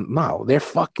fucking no. They're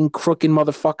fucking crooked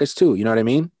motherfuckers too. You know what I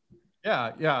mean?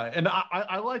 Yeah, and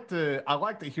I like to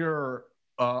hear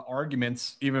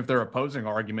arguments, even if they're opposing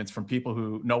arguments, from people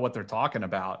who know what they're talking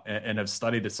about and have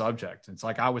studied the subject. It's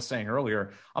like I was saying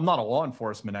earlier, I'm not a law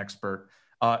enforcement expert.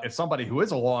 If somebody who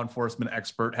is a law enforcement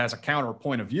expert has a counter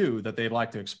point of view that they'd like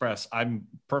to express, I'm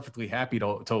perfectly happy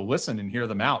to listen and hear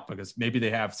them out, because maybe they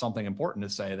have something important to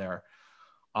say there.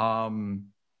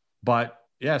 But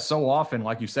yeah, so often,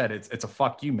 like you said, it's a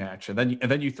fuck you match, and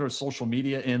then you throw social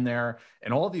media in there,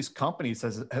 and all these companies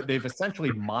they've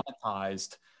essentially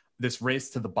monetized this race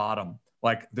to the bottom,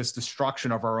 like this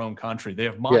destruction of our own country. They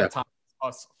have monetized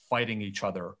us fighting each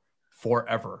other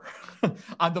forever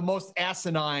on the most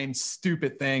asinine,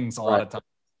 stupid things a lot of times,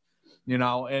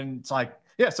 and it's like,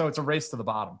 so it's a race to the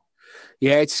bottom.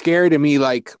 Yeah, it's scary to me.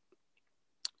 Like,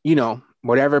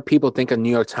 whatever people think of New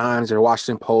York Times or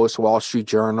Washington Post, Wall Street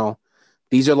Journal,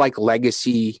 these are like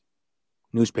legacy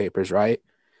newspapers, right?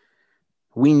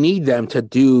 We need them to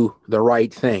do the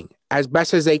right thing as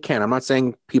best as they can. I'm not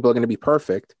saying people are going to be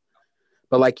perfect,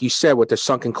 but like you said, with the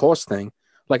sunken cost thing,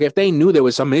 like if they knew there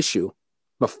was some issue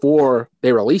before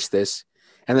they released this,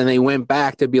 and then they went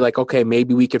back to be like, okay,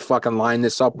 maybe we could fucking line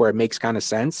this up where it makes kind of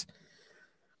sense.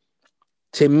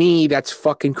 To me, that's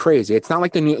fucking crazy. It's not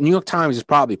like the New York Times is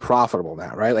probably profitable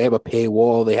now, right? They have a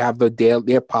paywall. They have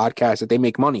their podcast that they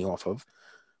make money off of.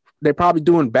 They're probably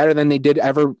doing better than they did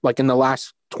ever, like in the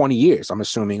last 20 years, I'm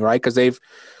assuming, right? Because they've...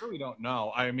 I really don't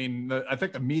know. I mean, I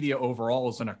think the media overall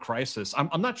is in a crisis.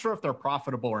 I'm not sure if they're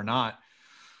profitable or not,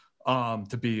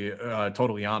 to be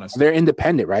totally honest. They're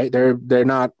independent, right? They're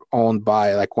not owned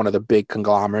by like one of the big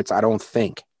conglomerates, I don't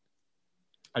think.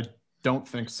 I don't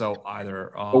think so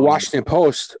either. The Washington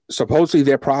Post, supposedly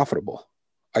they're profitable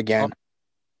again.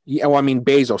 Yeah, well, I mean,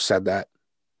 Bezos said that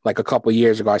like a couple of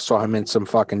years ago. I saw him in some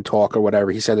fucking talk or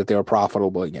whatever. He said that they were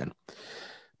profitable again.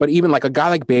 But even like a guy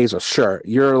like Bezos, sure,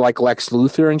 you're like Lex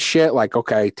Luthor and shit. Like,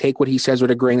 okay, take what he says with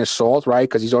a grain of salt, right?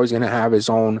 Because he's always going to have his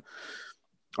own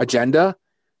agenda.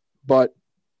 But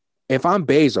if I'm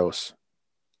Bezos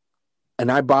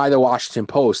and I buy the Washington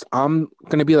Post, I'm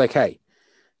going to be like, hey,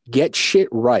 get shit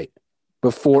right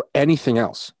before anything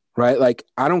else, right? Like,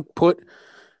 I don't put,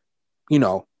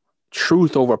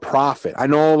 truth over profit. I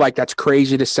know like that's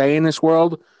crazy to say in this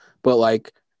world, but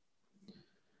like,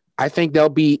 I think they'll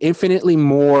be infinitely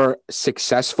more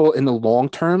successful in the long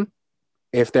term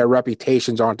if their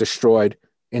reputations aren't destroyed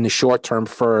in the short term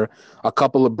for a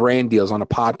couple of brand deals on a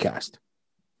podcast.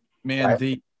 Man,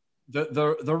 right?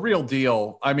 The real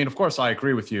deal. I mean, of course, I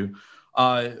agree with you,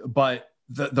 but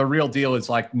the real deal is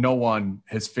like no one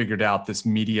has figured out this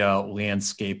media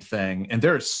landscape thing, and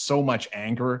there is so much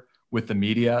anger with the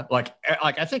media. Like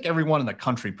I think everyone in the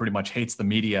country pretty much hates the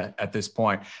media at this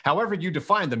point. However you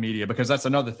define the media, because that's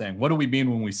another thing. What do we mean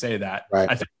when we say that? Right.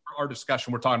 I think for our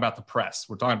discussion, we're talking about the press.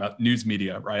 We're talking about news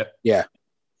media, right? Yeah.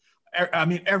 I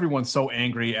mean, everyone's so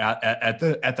angry at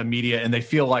the media, and they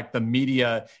feel like the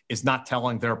media is not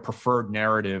telling their preferred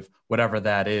narrative, whatever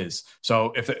that is.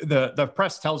 So if the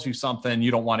press tells you something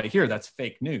you don't want to hear, that's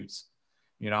fake news,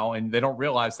 and they don't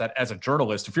realize that as a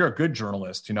journalist, if you're a good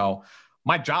journalist,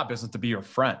 my job isn't to be your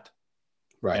friend.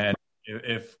 Right. And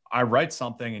if I write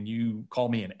something and you call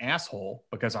me an asshole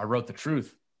because I wrote the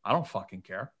truth, I don't fucking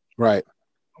care. Right.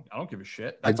 I don't give a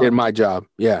shit. I did my job.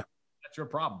 Yeah. That's your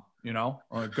problem, good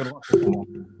luck.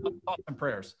 Thoughts and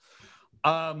prayers.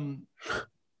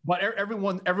 But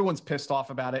everyone's pissed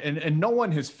off about it. And no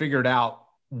one has figured out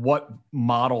what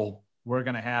model we're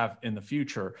going to have in the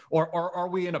future. Or are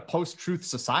we in a post-truth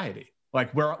society?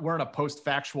 Like we're in a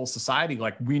post-factual society.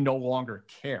 Like we no longer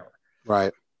care.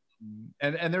 Right.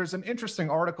 And there's an interesting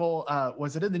article.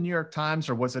 Was it in the New York Times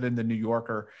or was it in the New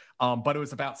Yorker? But it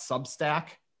was about Substack.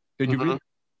 Did you read?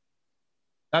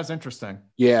 That's interesting.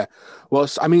 Yeah. Well,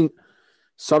 I mean,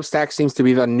 Substack seems to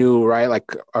be the new, right,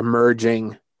 like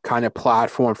emerging kind of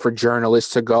platform for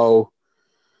journalists to go.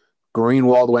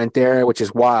 Greenwald went there, which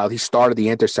is wild. He started the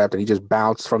Intercept and he just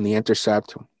bounced from the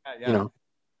Intercept. Yeah. You know.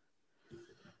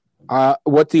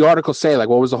 What the article say? Like,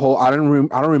 what was the whole? I don't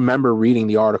remember reading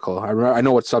the article. I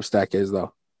know what Substack is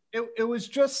though. It was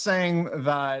just saying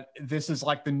that this is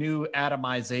like the new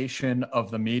atomization of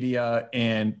the media,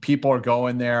 and people are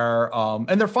going there,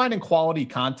 and they're finding quality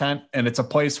content, and it's a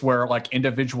place where like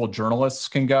individual journalists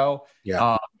can go,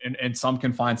 and some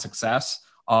can find success.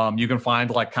 You can find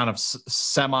like kind of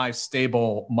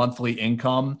semi-stable monthly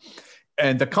income.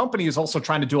 And the company is also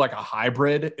trying to do like a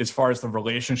hybrid as far as the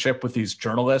relationship with these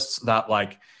journalists that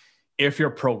like, if you're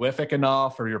prolific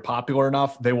enough or you're popular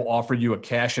enough, they will offer you a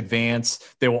cash advance.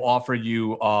 They will offer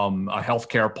you a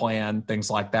healthcare plan,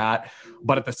 things like that.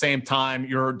 But at the same time,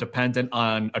 you're dependent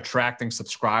on attracting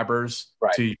subscribers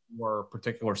to your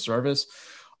particular service.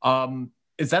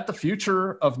 Is that the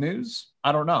future of news?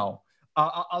 I don't know.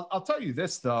 I'll tell you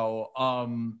this though.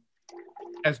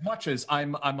 As much as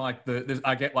I'm like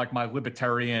I get like my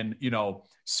libertarian,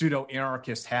 pseudo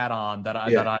anarchist hat on that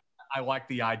I like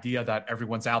the idea that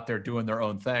everyone's out there doing their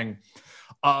own thing.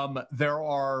 There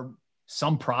are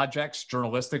some projects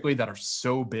journalistically that are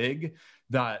so big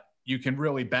that you can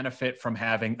really benefit from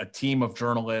having a team of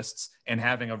journalists and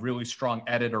having a really strong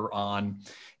editor on.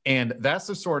 And that's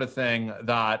the sort of thing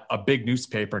that a big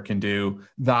newspaper can do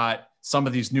that some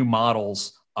of these new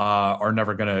models are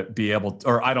never going to be able to,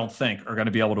 or I don't think are going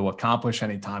to be able to accomplish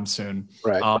anytime soon.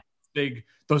 Right.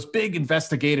 Those big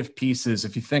investigative pieces,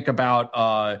 if you think about,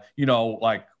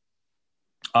 like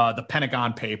the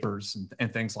Pentagon Papers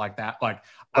and things like that, like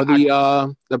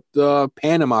the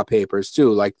Panama Papers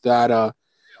too, like that.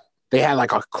 They had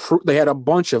like they had a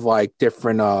bunch of like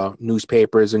different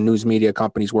newspapers and news media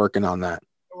companies working on that.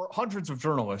 There were hundreds of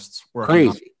journalists working.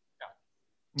 Crazy.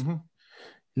 Yeah. Mm-hmm.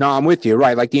 No, I'm with you.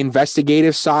 Right. Like the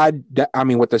investigative side, I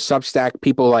mean, with the Substack,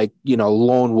 people like,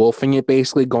 lone wolfing it,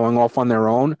 basically going off on their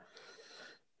own.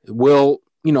 Will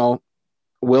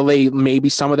they, maybe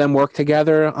some of them work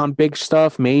together on big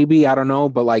stuff? Maybe, I don't know.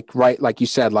 But like you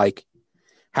said, like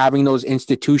having those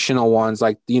institutional ones,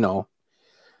 like,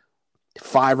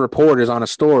 5 reporters on a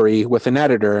story with an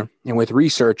editor and with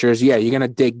researchers. Yeah. You're going to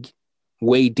dig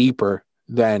way deeper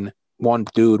than one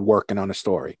dude working on a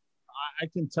story. I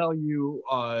can tell you,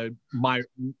 I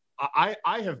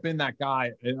have been that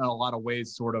guy in a lot of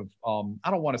ways, sort of. I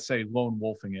don't want to say lone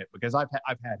wolfing it because I've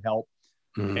had help,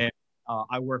 and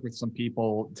I work with some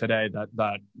people today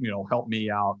that help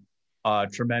me out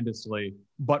tremendously.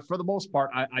 But for the most part,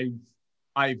 I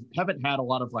haven't had a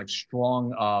lot of like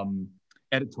strong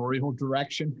editorial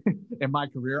direction in my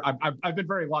career. I've been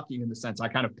very lucky in the sense I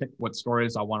kind of pick what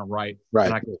stories I want to write,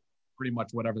 and I can pretty much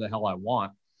whatever the hell I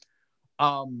want.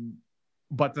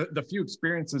 But the few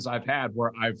experiences I've had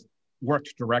where I've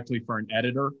worked directly for an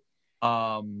editor,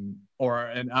 and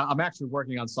I'm actually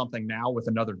working on something now with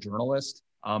another journalist.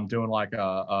 Doing like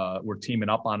we're teaming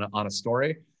up on a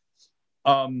story.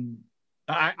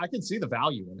 I can see the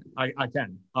value in it. I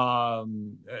can.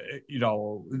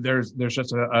 There's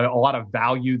just a lot of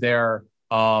value there.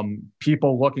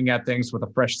 People looking at things with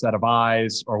a fresh set of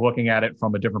eyes or looking at it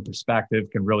from a different perspective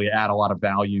can really add a lot of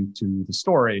value to the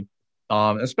story.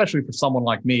 Especially for someone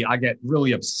like me, I get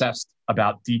really obsessed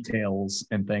about details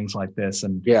and things like this.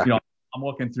 And, I'm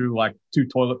looking through like 2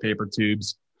 toilet paper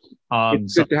tubes.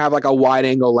 It's good to have like a wide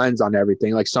angle lens on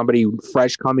everything. Like somebody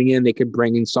fresh coming in, they could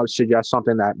bring in suggest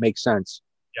something that makes sense.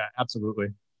 Yeah, absolutely.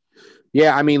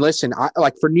 Yeah. I mean, listen,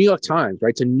 like for New York Times, right?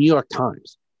 It's a New York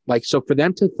Times. Like, so for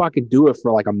them to fucking do it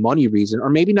for like a money reason, or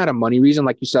maybe not a money reason,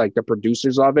 like you said, like the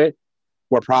producers of it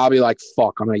were probably like,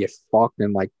 fuck, I'm going to get fucked.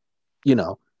 And like,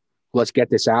 let's get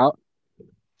this out.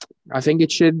 I think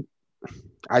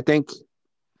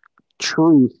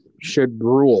truth should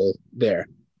rule there,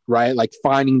 right? Like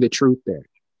finding the truth there.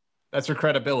 That's your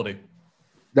credibility.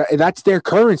 That's their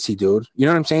currency, dude. You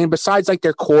know what I'm saying? Besides like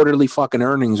their quarterly fucking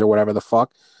earnings or whatever the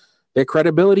fuck, their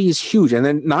credibility is huge. And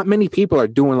then not many people are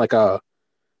doing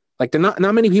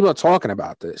not many people are talking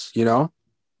about this,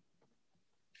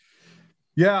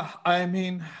 Yeah, I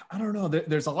mean, I don't know.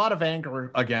 There's a lot of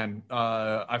anger, again,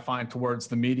 I find towards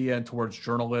the media and towards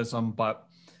journalism. But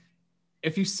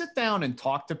if you sit down and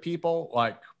talk to people,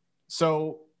 like,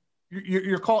 so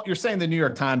you're saying the New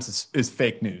York Times is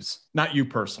fake news, not you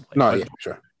personally. No, yeah,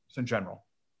 sure. In general.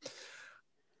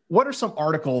 what are some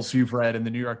articles you've read in the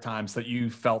New York Times that you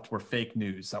felt were fake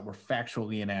news, that were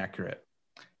factually inaccurate?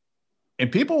 And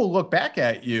people will look back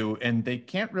at you and they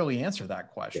can't really answer that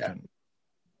question.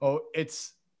 Oh,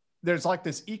 there's like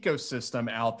this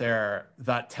ecosystem out there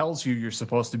that tells you you're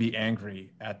supposed to be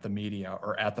angry at the media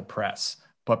or at the press,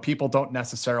 but people don't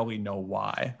necessarily know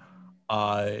why.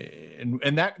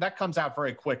 And that comes out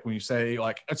very quick when you say,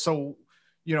 like, so,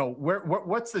 you know,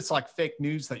 what's this like fake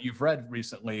news that you've read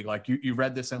recently? Like you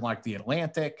read this in like the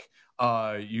Atlantic,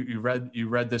 you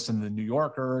read this in the New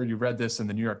Yorker, you read this in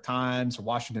the New York Times or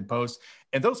Washington Post.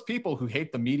 And those people who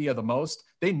hate the media the most,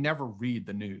 they never read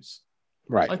the news.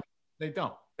 Right. Like, they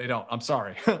don't. I'm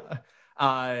sorry.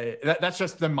 That's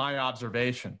just been my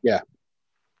observation. Yeah.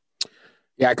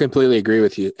 Yeah, I completely agree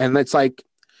with you. And it's like,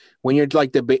 when you're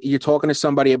like you're talking to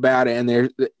somebody about it, and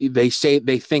they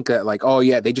think that like, oh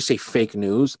yeah, they just say fake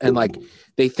news, and like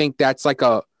they think that's like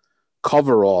a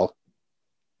coverall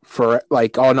for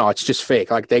like, oh no, it's just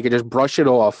fake. Like they could just brush it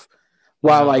off,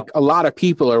 while like a lot of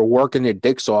people are working their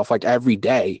dicks off like every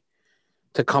day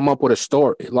to come up with a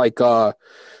story. Like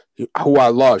who I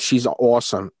love, she's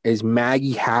awesome, is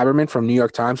Maggie Haberman from New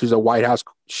York Times, who's a White House.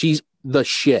 She's the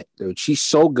shit, dude. She's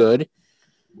so good.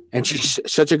 And she's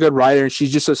such a good writer, and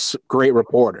she's just a great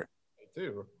reporter.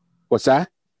 Too. What's that?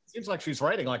 Seems like she's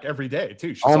writing like every day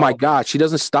too. Oh my God, she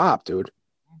doesn't stop, dude.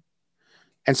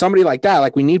 And somebody like that,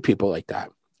 like we need people like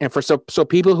that. And for so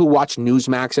people who watch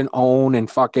Newsmax and OWN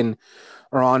and fucking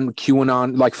are on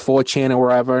QAnon, like 4chan or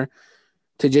wherever,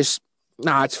 to just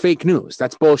it's fake news.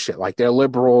 That's bullshit. Like they're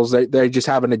liberals. They just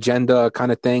have an agenda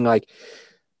kind of thing. Like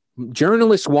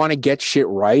journalists want to get shit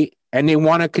right. And they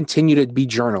want to continue to be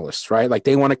journalists, right? Like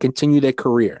they want to continue their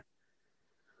career.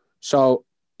 So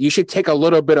you should take a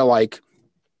little bit of like,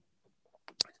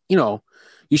 you know,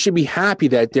 you should be happy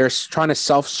that they're trying to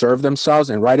self-serve themselves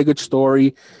and write a good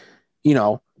story, you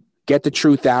know, get the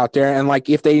truth out there. And like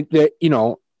if they you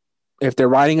know, if they're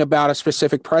writing about a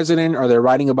specific president or they're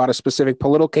writing about a specific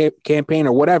political campaign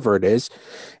or whatever it is,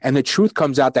 and the truth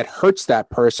comes out that hurts that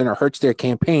person or hurts their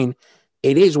campaign,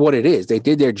 it is what it is. They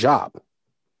did their job.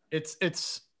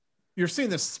 It's you're seeing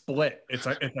this split. It's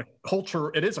a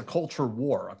culture. It is a cultural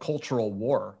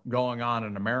war going on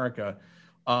in America.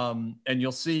 And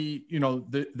you'll see, you know,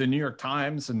 the New York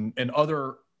Times and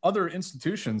other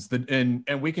institutions that, and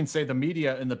we can say the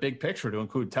media in the big picture to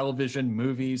include television,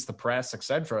 movies, the press,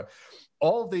 etc.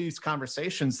 All of these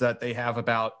conversations that they have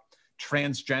about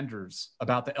transgenders,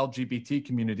 about the LGBT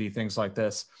community, things like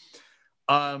this.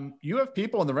 You have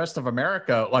people in the rest of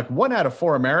America, like 1 out of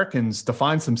 4 Americans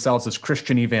defines themselves as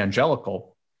Christian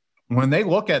evangelical. When they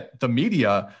look at the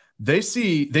media, they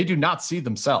do not see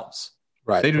themselves.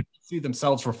 Right. They do not see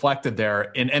themselves reflected there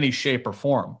in any shape or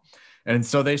form. And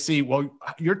so they see, well,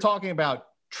 you're talking about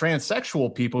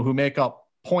transsexual people who make up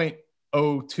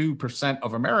 0.02%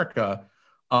 of America.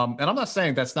 And I'm not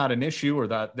saying that's not an issue or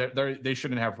that they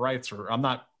shouldn't have rights, or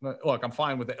I'm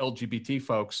fine with the LGBT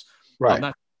folks. Right. I'm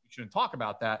not shouldn't talk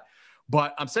about that,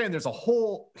 but I'm saying there's a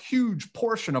whole huge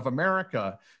portion of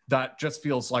America that just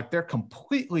feels like they're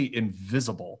completely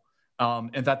invisible,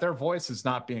 and that their voice is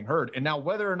not being heard. And now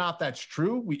whether or not that's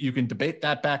true, you can debate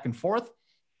that back and forth.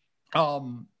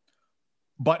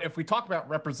 But if we talk about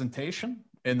representation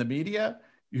in the media,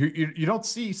 you don't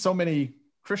see so many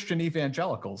Christian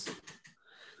evangelicals.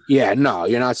 Yeah, no,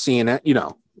 you're not seeing it. You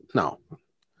know, no.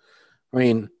 I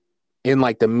mean, in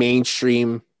like the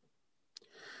mainstream,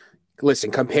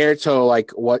 listen, compared to like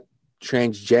what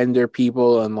transgender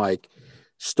people and like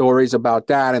stories about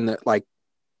that, and like,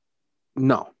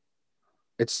 no,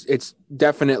 it's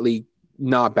definitely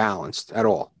not balanced at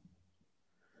all.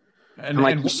 And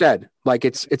like you said, like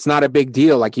it's not a big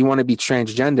deal. Like you want to be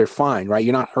transgender, fine, right?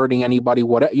 You're not hurting anybody.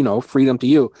 What, you know, freedom to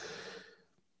you.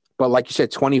 But like you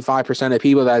said, 25% of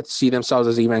people that see themselves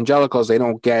as evangelicals, they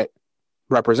don't get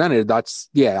represented. That's,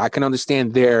 yeah, I can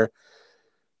understand their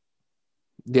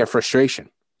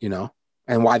frustration, you know,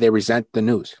 and why they resent the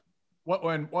news.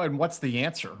 What's the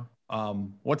answer?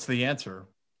 What's the answer?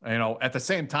 You know, at the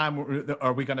same time,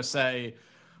 are we going to say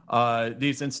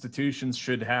these institutions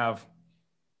should have,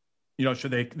 you know,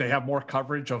 should they have more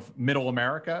coverage of middle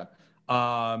America?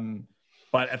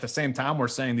 But at the same time, we're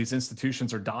saying these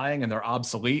institutions are dying and they're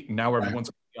obsolete, and now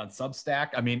everyone's on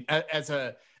Substack. I mean, as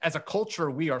a culture,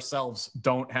 we ourselves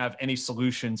don't have any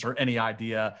solutions or any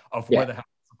idea of where the hell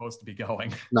it's supposed to be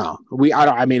going. No,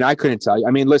 I couldn't tell you.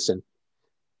 I mean, listen,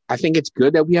 I think it's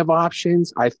good that we have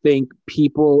options. I think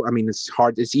people, I mean,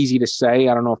 it's easy to say.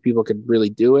 I don't know if people could really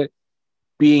do it.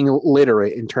 Being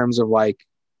literate in terms of like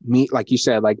you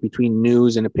said, like between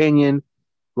news and opinion,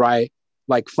 right?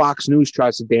 like Fox News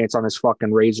tries to dance on his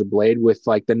fucking razor blade with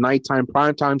like the nighttime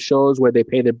primetime shows where they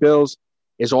pay their bills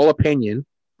is all opinion,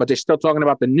 but they're still talking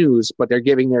about the news, but they're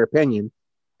giving their opinion.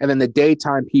 And then the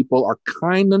daytime people are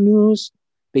kind of news.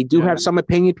 They do have some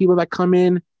opinion people that come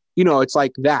in. You know, it's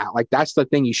like that. Like that's the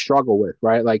thing you struggle with,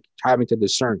 right? Like having to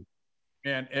discern.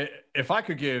 Man, if I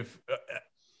could give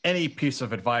any piece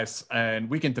of advice, and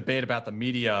we can debate about the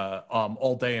media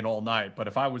all day and all night, but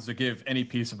if I was to give any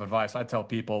piece of advice, I'd tell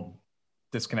people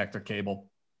disconnect their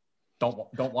cable.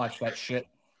 Don't watch that shit.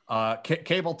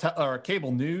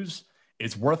 Cable news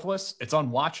is worthless. It's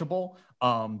unwatchable.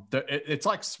 It's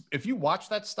like if you watch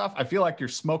that stuff, I feel like you're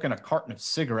smoking a carton of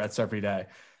cigarettes every day.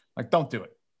 Like, don't do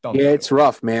it. It's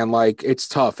rough, man. Like, it's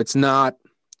tough. It's not.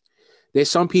 There's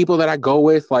some people that I go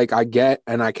with, like I get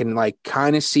and I can like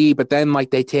kind of see, but then like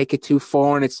they take it too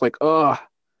far and it's like, oh,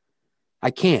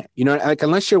 I can't. You know, like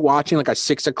unless you're watching like a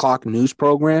 6 o'clock news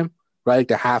program, right? Like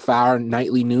the half-hour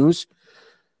nightly news,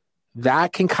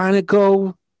 that can kind of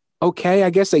go okay. I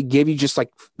guess they give you just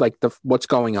like the what's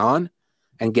going on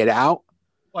and get out.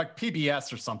 Like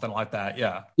PBS or something like that.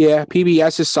 Yeah. Yeah,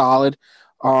 PBS is solid.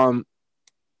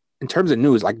 In terms of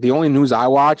news, like the only news I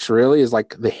watch really is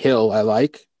like The Hill. I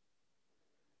like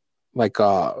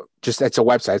just it's a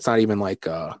website. It's not even like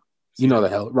you know The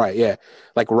Hill, right? Yeah,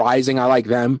 like Rising. I like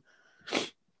them.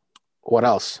 What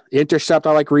else? Intercept.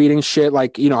 I like reading shit.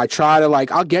 Like, you know, I try to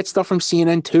like I'll get stuff from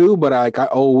CNN too, but I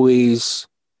always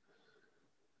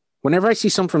whenever I see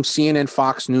something from CNN,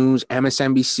 Fox News,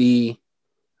 MSNBC,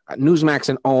 Newsmax,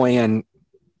 and OAN,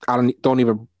 I don't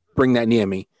even bring that near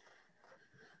me.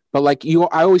 But like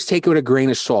I always take it with a grain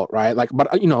of salt, right? Like,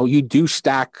 but you know, you do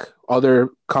stack other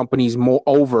companies more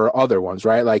over other ones,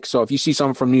 right? Like, so if you see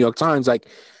something from New York Times, like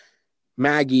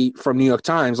Maggie from New York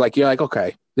Times, like you're like,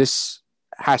 okay, this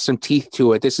has some teeth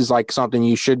to it. This is like something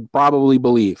you should probably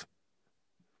believe.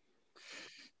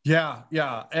 Yeah.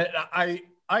 And I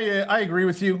agree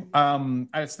with you. I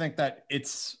just think that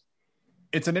it's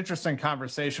an interesting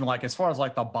conversation. Like as far as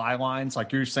like the bylines,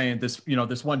 like you're saying this, you know,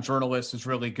 this one journalist is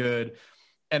really good.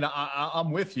 And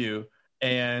I'm with you.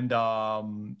 And,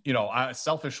 you know,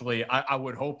 selfishly, I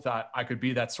would hope that I could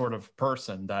be that sort of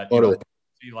person that, you know,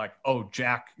 be like, oh,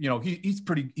 Jack, you know, he's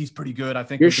pretty good. I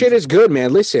think your shit is good,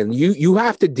 man. Listen, you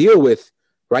have to deal with,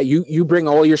 right? You bring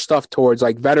all your stuff towards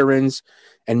like veterans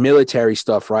and military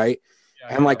stuff, right?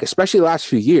 Yeah, and like, especially the last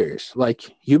few years,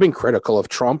 like you've been critical of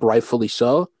Trump, rightfully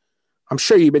so. I'm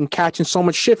sure you've been catching so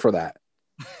much shit for that.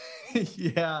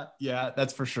 Yeah,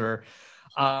 that's for sure.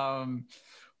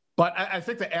 But I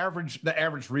think the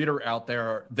average reader out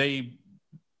there, they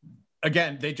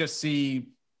just see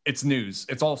it's news.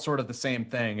 It's all sort of the same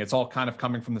thing. It's all kind of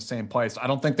coming from the same place. I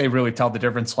don't think they really tell the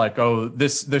difference like, oh,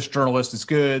 this journalist is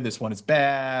good, this one is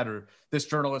bad, or this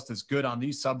journalist is good on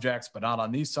these subjects, but not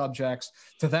on these subjects.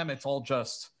 To them, it's all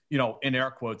just, you know, in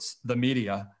air quotes, the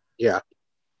media. Yeah,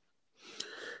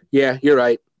 you're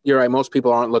right. You're right. Most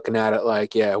people aren't looking at it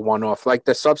like, one off. Like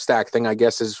the Substack thing, I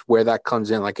guess, is where that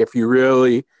comes in. Like if you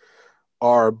really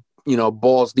are, you know,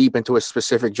 balls deep into a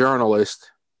specific journalist,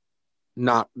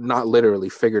 not literally,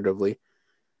 figuratively,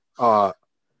 you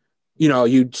know,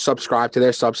 you subscribe to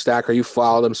their Substack or you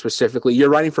follow them specifically. You're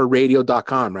writing for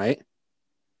radio.com, right?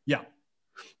 Yeah.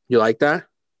 You like that?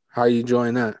 How are you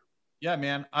enjoying that? Yeah,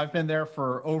 man. I've been there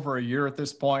for over a year at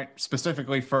this point,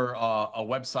 specifically for a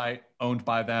website owned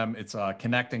by them. It's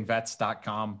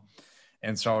connectingvets.com.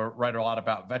 And so I write a lot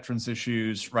about veterans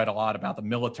issues, write a lot about the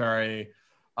military.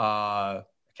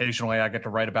 Occasionally I get to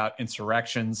write about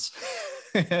insurrections.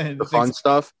 And the fun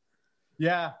stuff.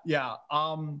 Yeah.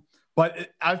 But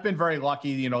I've been very lucky.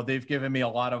 You know, they've given me a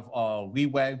lot of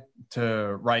leeway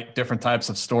to write different types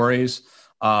of stories.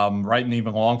 Writing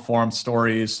even long form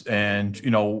stories. And, you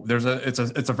know,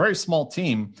 it's a very small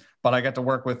team, but I get to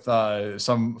work with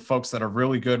some folks that are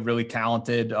really good, really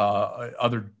talented,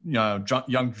 other, you know,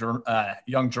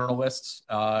 young journalists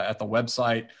at the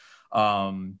website,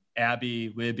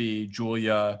 Abby, Libby,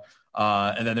 Julia.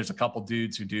 And then there's a couple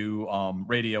dudes who do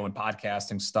radio and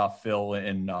podcasting stuff, Phil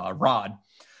and Rod.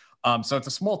 So it's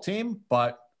a small team,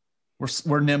 but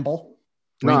we're nimble.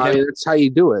 That's how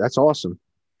you do it. That's awesome.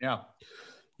 Yeah.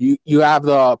 You have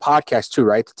the podcast too,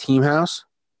 right? The Team House.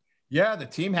 Yeah, the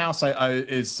Team House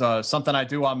is something I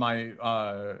do on my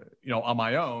on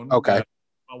my own. Okay.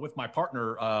 With my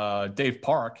partner Dave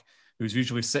Park, who's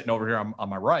usually sitting over here on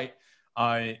my right,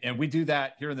 and we do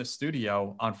that here in the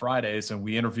studio on Fridays, and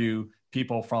we interview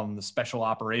people from the special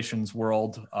operations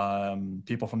world,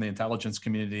 people from the intelligence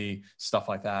community, stuff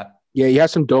like that. Yeah, you have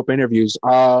some dope interviews.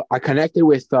 I connected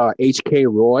with HK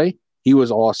Roy. He was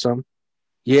awesome.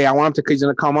 Yeah, I want him to. He's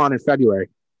going to come on in February.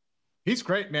 He's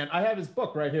great, man. I have his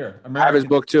book right here. I have his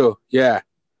book too. Yeah.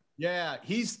 Yeah,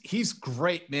 he's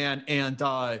great, man. And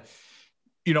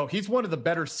he's one of the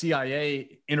better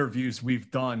CIA interviews we've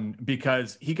done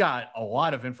because he got a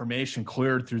lot of information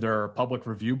cleared through their public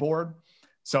review board.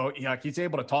 So he's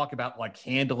able to talk about like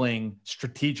handling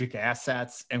strategic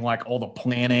assets and like all the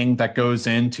planning that goes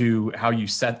into how you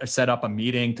set up a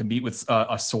meeting to meet with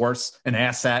a source, an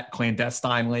asset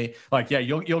clandestinely. Like, yeah,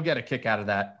 you'll get a kick out of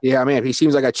that. Yeah, man, he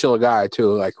seems like a chill guy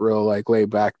too, like real like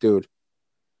laid back dude.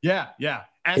 Yeah.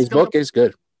 His book is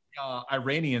good.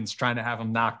 Iranians trying to have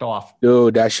him knocked off.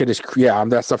 Dude, that shit is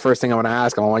that's the first thing I'm gonna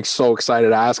ask him. I'm like so excited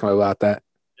to ask him about that.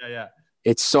 Yeah.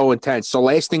 It's so intense. So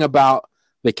last thing about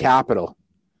the Capitol.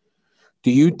 Do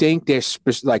you think there's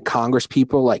like Congress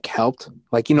people like helped?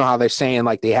 Like, you know how they're saying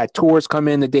like they had tours come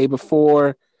in the day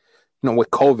before,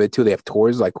 with COVID too, they have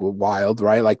tours like wild,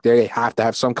 right? Like they have to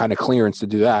have some kind of clearance to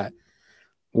do that.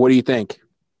 What do you think?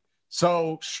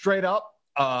 So straight up,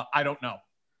 I don't know.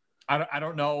 I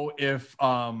don't know if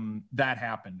that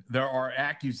happened. There are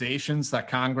accusations that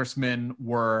congressmen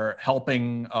were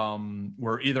helping,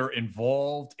 were either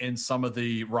involved in some of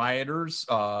the rioters,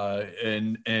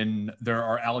 and there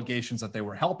are allegations that they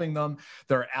were helping them.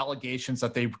 There are allegations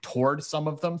that they toured some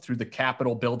of them through the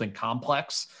Capitol building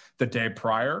complex the day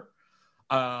prior.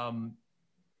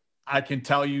 I can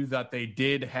tell you that they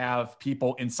did have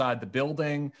people inside the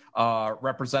building.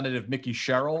 Representative Mickey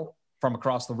Sherrill from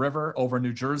across the river over in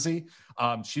New Jersey.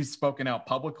 She's spoken out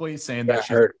publicly saying that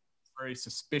she's very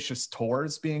suspicious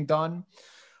tours being done.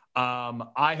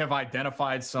 I have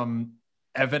identified some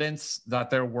evidence that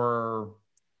there were,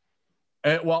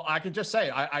 I can just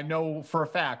say, I know for a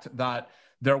fact that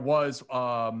there was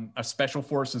a Special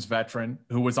Forces veteran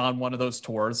who was on one of those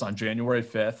tours on January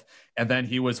 5th, and then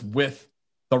he was with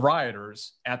the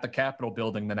rioters at the Capitol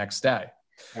building the next day.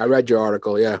 I read your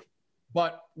article, yeah.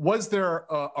 But was there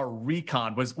a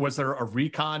recon? Was there a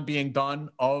recon being done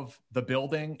of the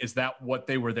building? Is that what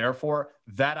they were there for?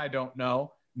 That I don't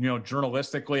know.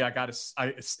 Journalistically,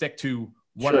 I stick to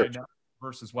what I know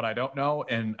versus what I don't know,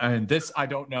 and this I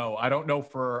don't know. I don't know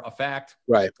for a fact,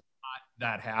 right,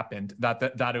 that happened.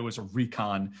 That it was a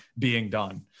recon being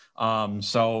done.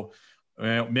 So.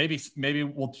 Maybe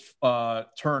we'll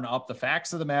turn up the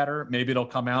facts of the matter. Maybe it'll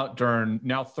come out during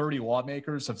now 30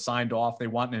 lawmakers have signed off. They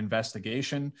want an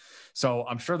investigation. So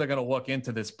I'm sure they're going to look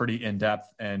into this pretty in depth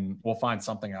and we'll find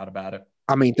something out about it.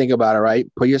 I mean, think about it, right?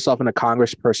 Put yourself in a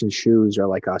congressperson's shoes or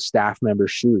like a staff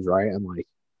member's shoes, right? And like,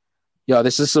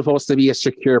 this is supposed to be a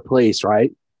secure place,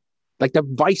 right? Like the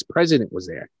vice president was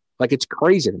there. Like, it's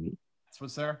crazy to me. That's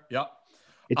what's there. Yep.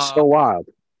 It's so wild.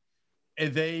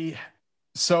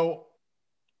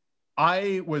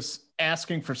 I was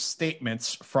asking for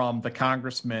statements from the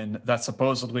congressmen that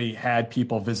supposedly had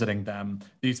people visiting them.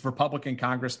 These Republican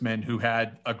congressmen who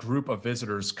had a group of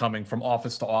visitors coming from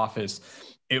office to office.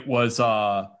 It was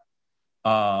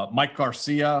Mike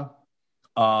Garcia,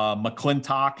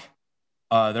 McClintock.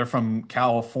 They're from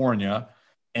California.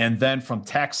 And then from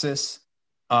Texas,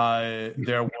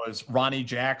 there was Ronnie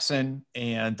Jackson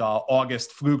and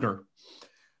August Pfluger.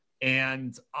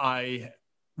 And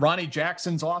Ronnie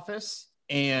Jackson's office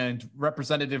and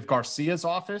Representative Garcia's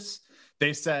office,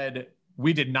 they said,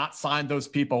 we did not sign those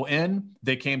people in.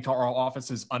 They came to our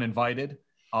offices uninvited.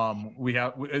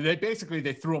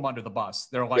 They threw them under the bus.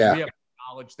 They're like, we have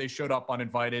knowledge. They showed up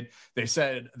uninvited. They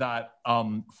said that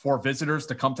for visitors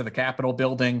to come to the Capitol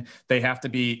building, they have to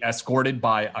be escorted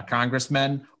by a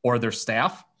congressman or their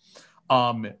staff.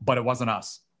 But it wasn't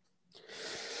us.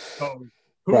 So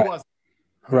who was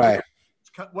it? Right.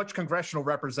 Which congressional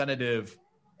representative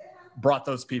brought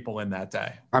those people in that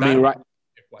day? Right.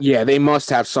 Yeah, they must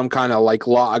have some kind of like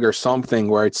log or something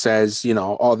where it says,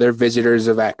 they're visitors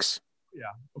of X. Yeah,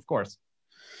 of course.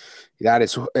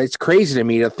 It's crazy to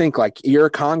me to think like you're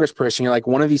a congressperson. You're like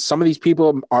some of these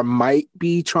people might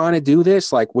be trying to do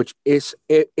this, like, which is,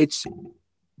 it's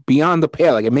beyond the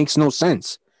pale. Like, it makes no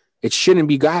sense. It shouldn't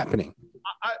be happening.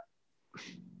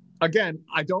 I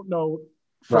don't know.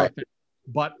 Right.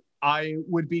 But I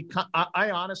would be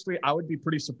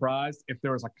pretty surprised if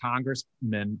there was a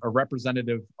congressman, a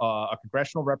representative, a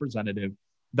congressional representative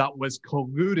that was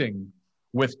colluding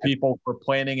with people for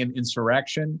planning an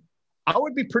insurrection. I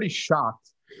would be pretty shocked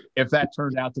if that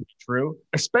turned out to be true,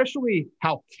 especially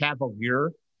how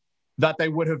cavalier that they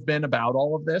would have been about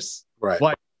all of this. Right.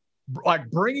 Like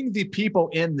bringing the people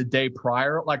in the day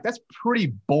prior, like that's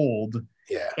pretty bold.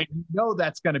 Yeah. And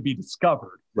that's going to be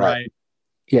discovered. Right.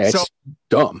 Yeah. It's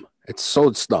dumb. It's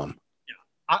so dumb.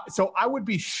 Yeah. So I would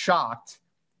be shocked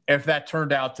if that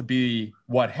turned out to be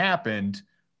what happened,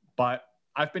 but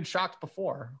I've been shocked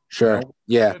before. Sure.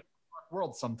 Yeah.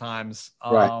 world sometimes.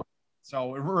 Right.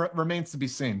 So it remains to be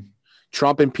seen.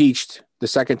 Trump impeached the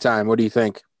second time. What do you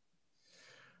think?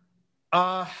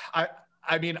 I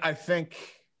mean, I think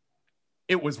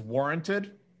it was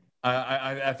warranted.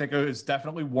 I think it was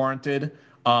definitely warranted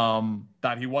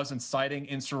that he was inciting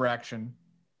insurrection.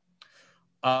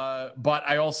 But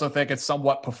I also think it's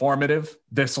somewhat performative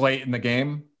this late in the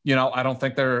game. You know, I don't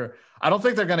think they're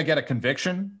going to get a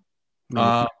conviction.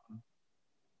 But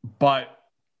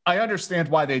I understand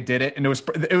why they did it, and it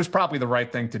was probably the right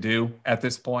thing to do at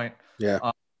this point. Yeah,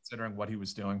 considering what he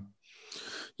was doing.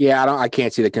 Yeah, I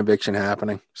can't see the conviction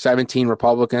happening. 17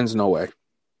 Republicans, no way.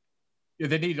 Yeah,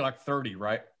 they need like 30,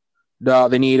 right? No,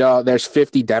 they need. There's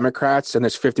 50 Democrats and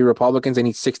there's 50 Republicans. They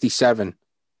need 67.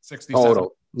 67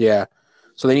 total. Yeah,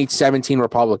 so they need 17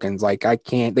 Republicans. Like I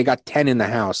can't. They got 10 in the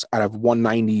House out of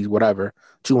 190, whatever,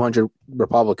 200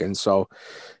 Republicans. So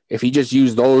if he just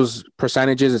used those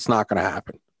percentages, it's not going to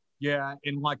happen. Yeah,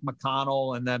 and like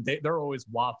McConnell, and then they're always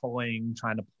waffling,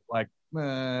 trying to like.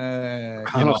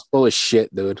 McConnell's full of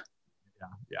shit, dude.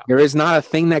 Yeah. There is not a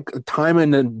thing that time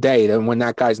in the day that when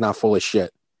that guy's not full of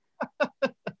shit.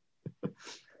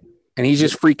 And he's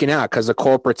just freaking out because the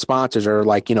corporate sponsors are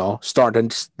like, starting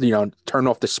to, turn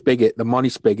off the spigot, the money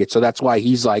spigot. So that's why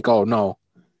he's like, oh no.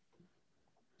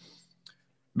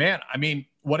 Man, I mean,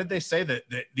 what did they say that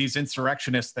these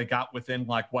insurrectionists, they got within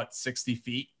 60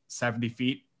 feet, 70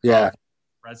 feet? Yeah.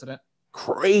 President?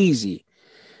 Crazy.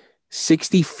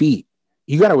 60 feet.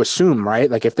 You got to assume, right?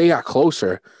 Like if they got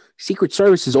closer, Secret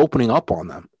Service is opening up on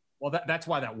them. Well, that's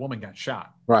why that woman got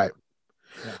shot. Right.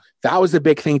 Yeah. That was the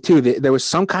big thing too. There was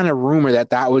some kind of rumor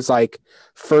that was like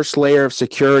first layer of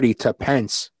security to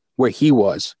Pence where he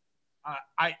was.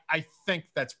 I think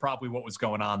that's probably what was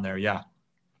going on there. Yeah.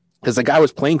 Because the guy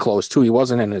was plainclothes too. He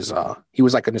wasn't in his, he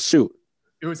was like in a suit.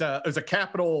 It was a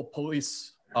Capitol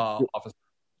Police officer.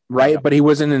 Right. But he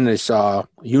wasn't in his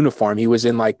uniform. He was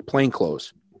in like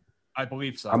plainclothes. I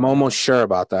believe so. I'm almost sure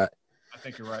about that. I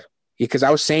think you're right. Because I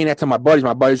was saying that to my buddies.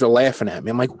 My buddies were laughing at me.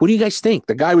 I'm like, what do you guys think?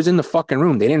 The guy was in the fucking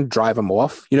room. They didn't drive him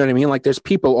off. You know what I mean? Like there's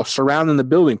people surrounding the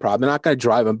building probably. They're not going to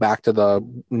drive him back to the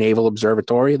Naval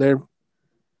Observatory.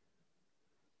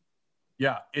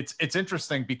 Yeah, it's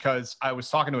interesting because I was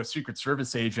talking to a Secret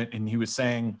Service agent and he was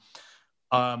saying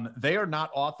they are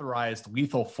not authorized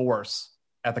lethal force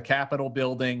at the Capitol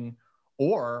building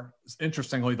or,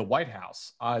 interestingly, the White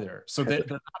House either. So they're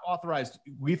not authorized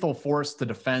lethal force to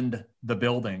defend the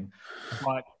building.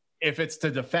 But if it's to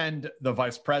defend the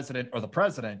vice president or the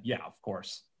president, yeah, of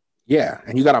course. Yeah,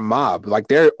 and you got a mob. Like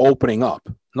they're opening up.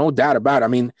 No doubt about it. I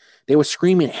mean, they were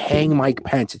screaming, hang Mike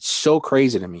Pence. It's so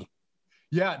crazy to me.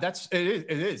 Yeah, it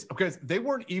is because they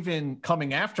weren't even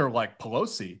coming after like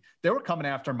Pelosi. They were coming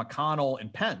after McConnell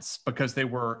and Pence because they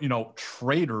were,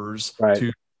 traitors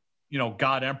to,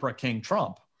 God, Emperor, King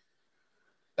Trump.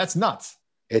 That's nuts.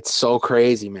 It's so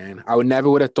crazy, man. I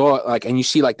would have thought and you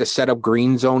see like the setup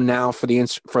green zone now for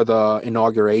the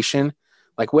inauguration.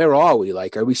 Like, where are we?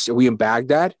 Like, are we in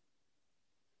Baghdad?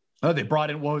 Oh, they brought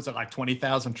in, what was it, like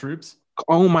 20,000 troops?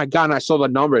 Oh my God. And I saw the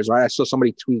numbers, right? I saw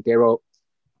somebody tweet. They wrote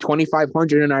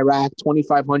 2,500 in Iraq,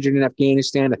 2,500 in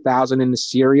Afghanistan, 1,000 in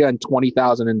Syria, and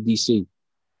 20,000 in DC.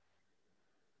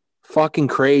 Fucking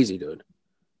crazy, dude.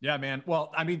 Yeah, man.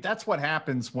 Well, I mean, that's what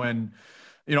happens when,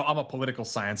 I'm a political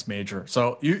science major.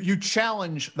 So you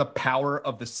challenge the power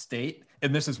of the state,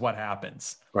 and this is what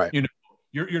happens. Right.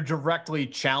 You're directly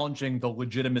challenging the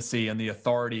legitimacy and the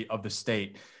authority of the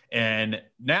state. And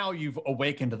now you've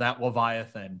awakened that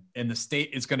Leviathan, and the state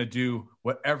is going to do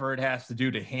whatever it has to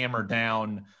do to hammer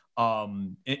down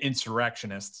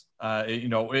insurrectionists.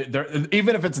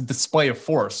 Even if it's a display of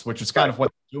force, which is kind of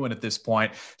what they're doing at this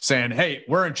point, saying, hey,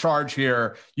 we're in charge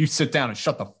here. You sit down and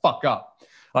shut the fuck up.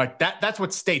 Like that's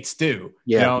what states do.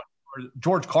 Yeah.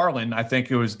 George Carlin, I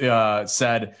think it was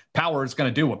said, power is going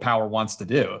to do what power wants to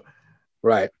do.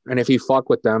 Right. And if you fuck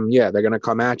with them, yeah, they're going to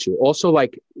come at you. Also,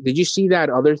 like, did you see that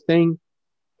other thing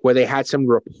where they had some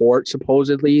report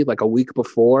supposedly like a week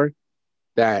before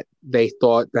that they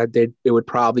thought that it would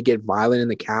probably get violent in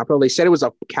the Capitol? They said it was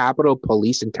a Capitol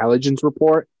Police intelligence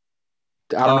report.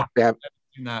 I don't know if they have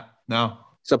seen that. No.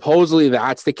 Supposedly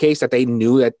that's the case, that they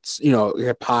knew that, it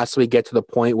could possibly get to the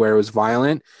point where it was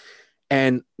violent.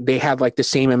 And they had like the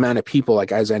same amount of people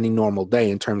like as any normal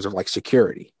day in terms of like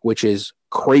security, which is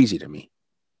crazy to me.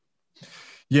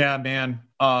 Yeah, man.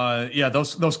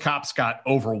 Those cops got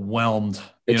overwhelmed.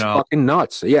 It's fucking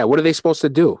nuts. Yeah, what are they supposed to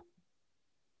do?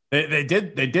 They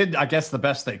did, I guess, the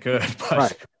best they could. But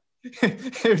right.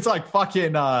 It's like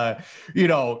fucking,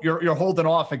 you're holding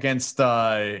off against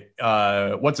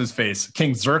what's his face,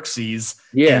 King Xerxes.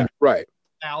 Yeah, right.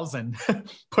 10,000,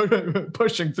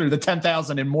 pushing through the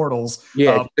 10,000 immortals.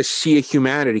 Yeah, the sea of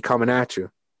humanity coming at you.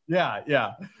 Yeah,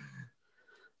 yeah. And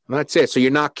that's it. So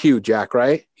you're not Q, Jack,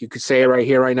 right? You could say it right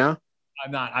here, right now?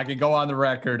 I'm not. I can go on the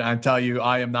record and tell you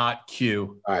I am not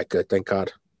Q. All right, good. Thank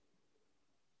God.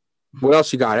 What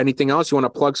else you got? Anything else? You want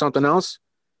to plug something else?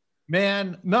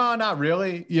 Man, no, not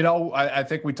really. I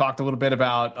think we talked a little bit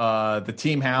about the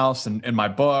Team House and my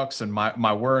books and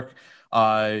my work.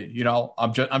 I'm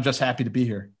just happy to be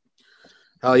here.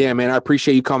 Hell yeah, man. I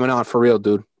appreciate you coming on for real,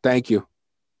 dude. Thank you.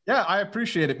 Yeah, I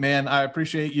appreciate it, man. I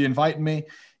appreciate you inviting me.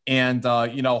 And,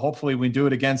 hopefully we do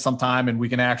it again sometime and we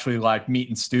can actually like meet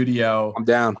in studio. I'm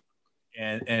down.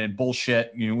 And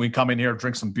bullshit. We come in here,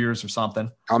 drink some beers or something.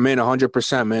 I'm in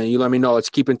 100%, man. You let me know. Let's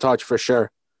keep in touch for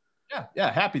sure.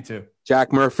 Yeah, happy to.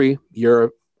 Jack Murphy,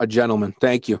 you're a gentleman.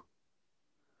 Thank you.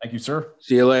 Thank you, sir.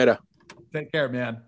 See you later. Take care, man.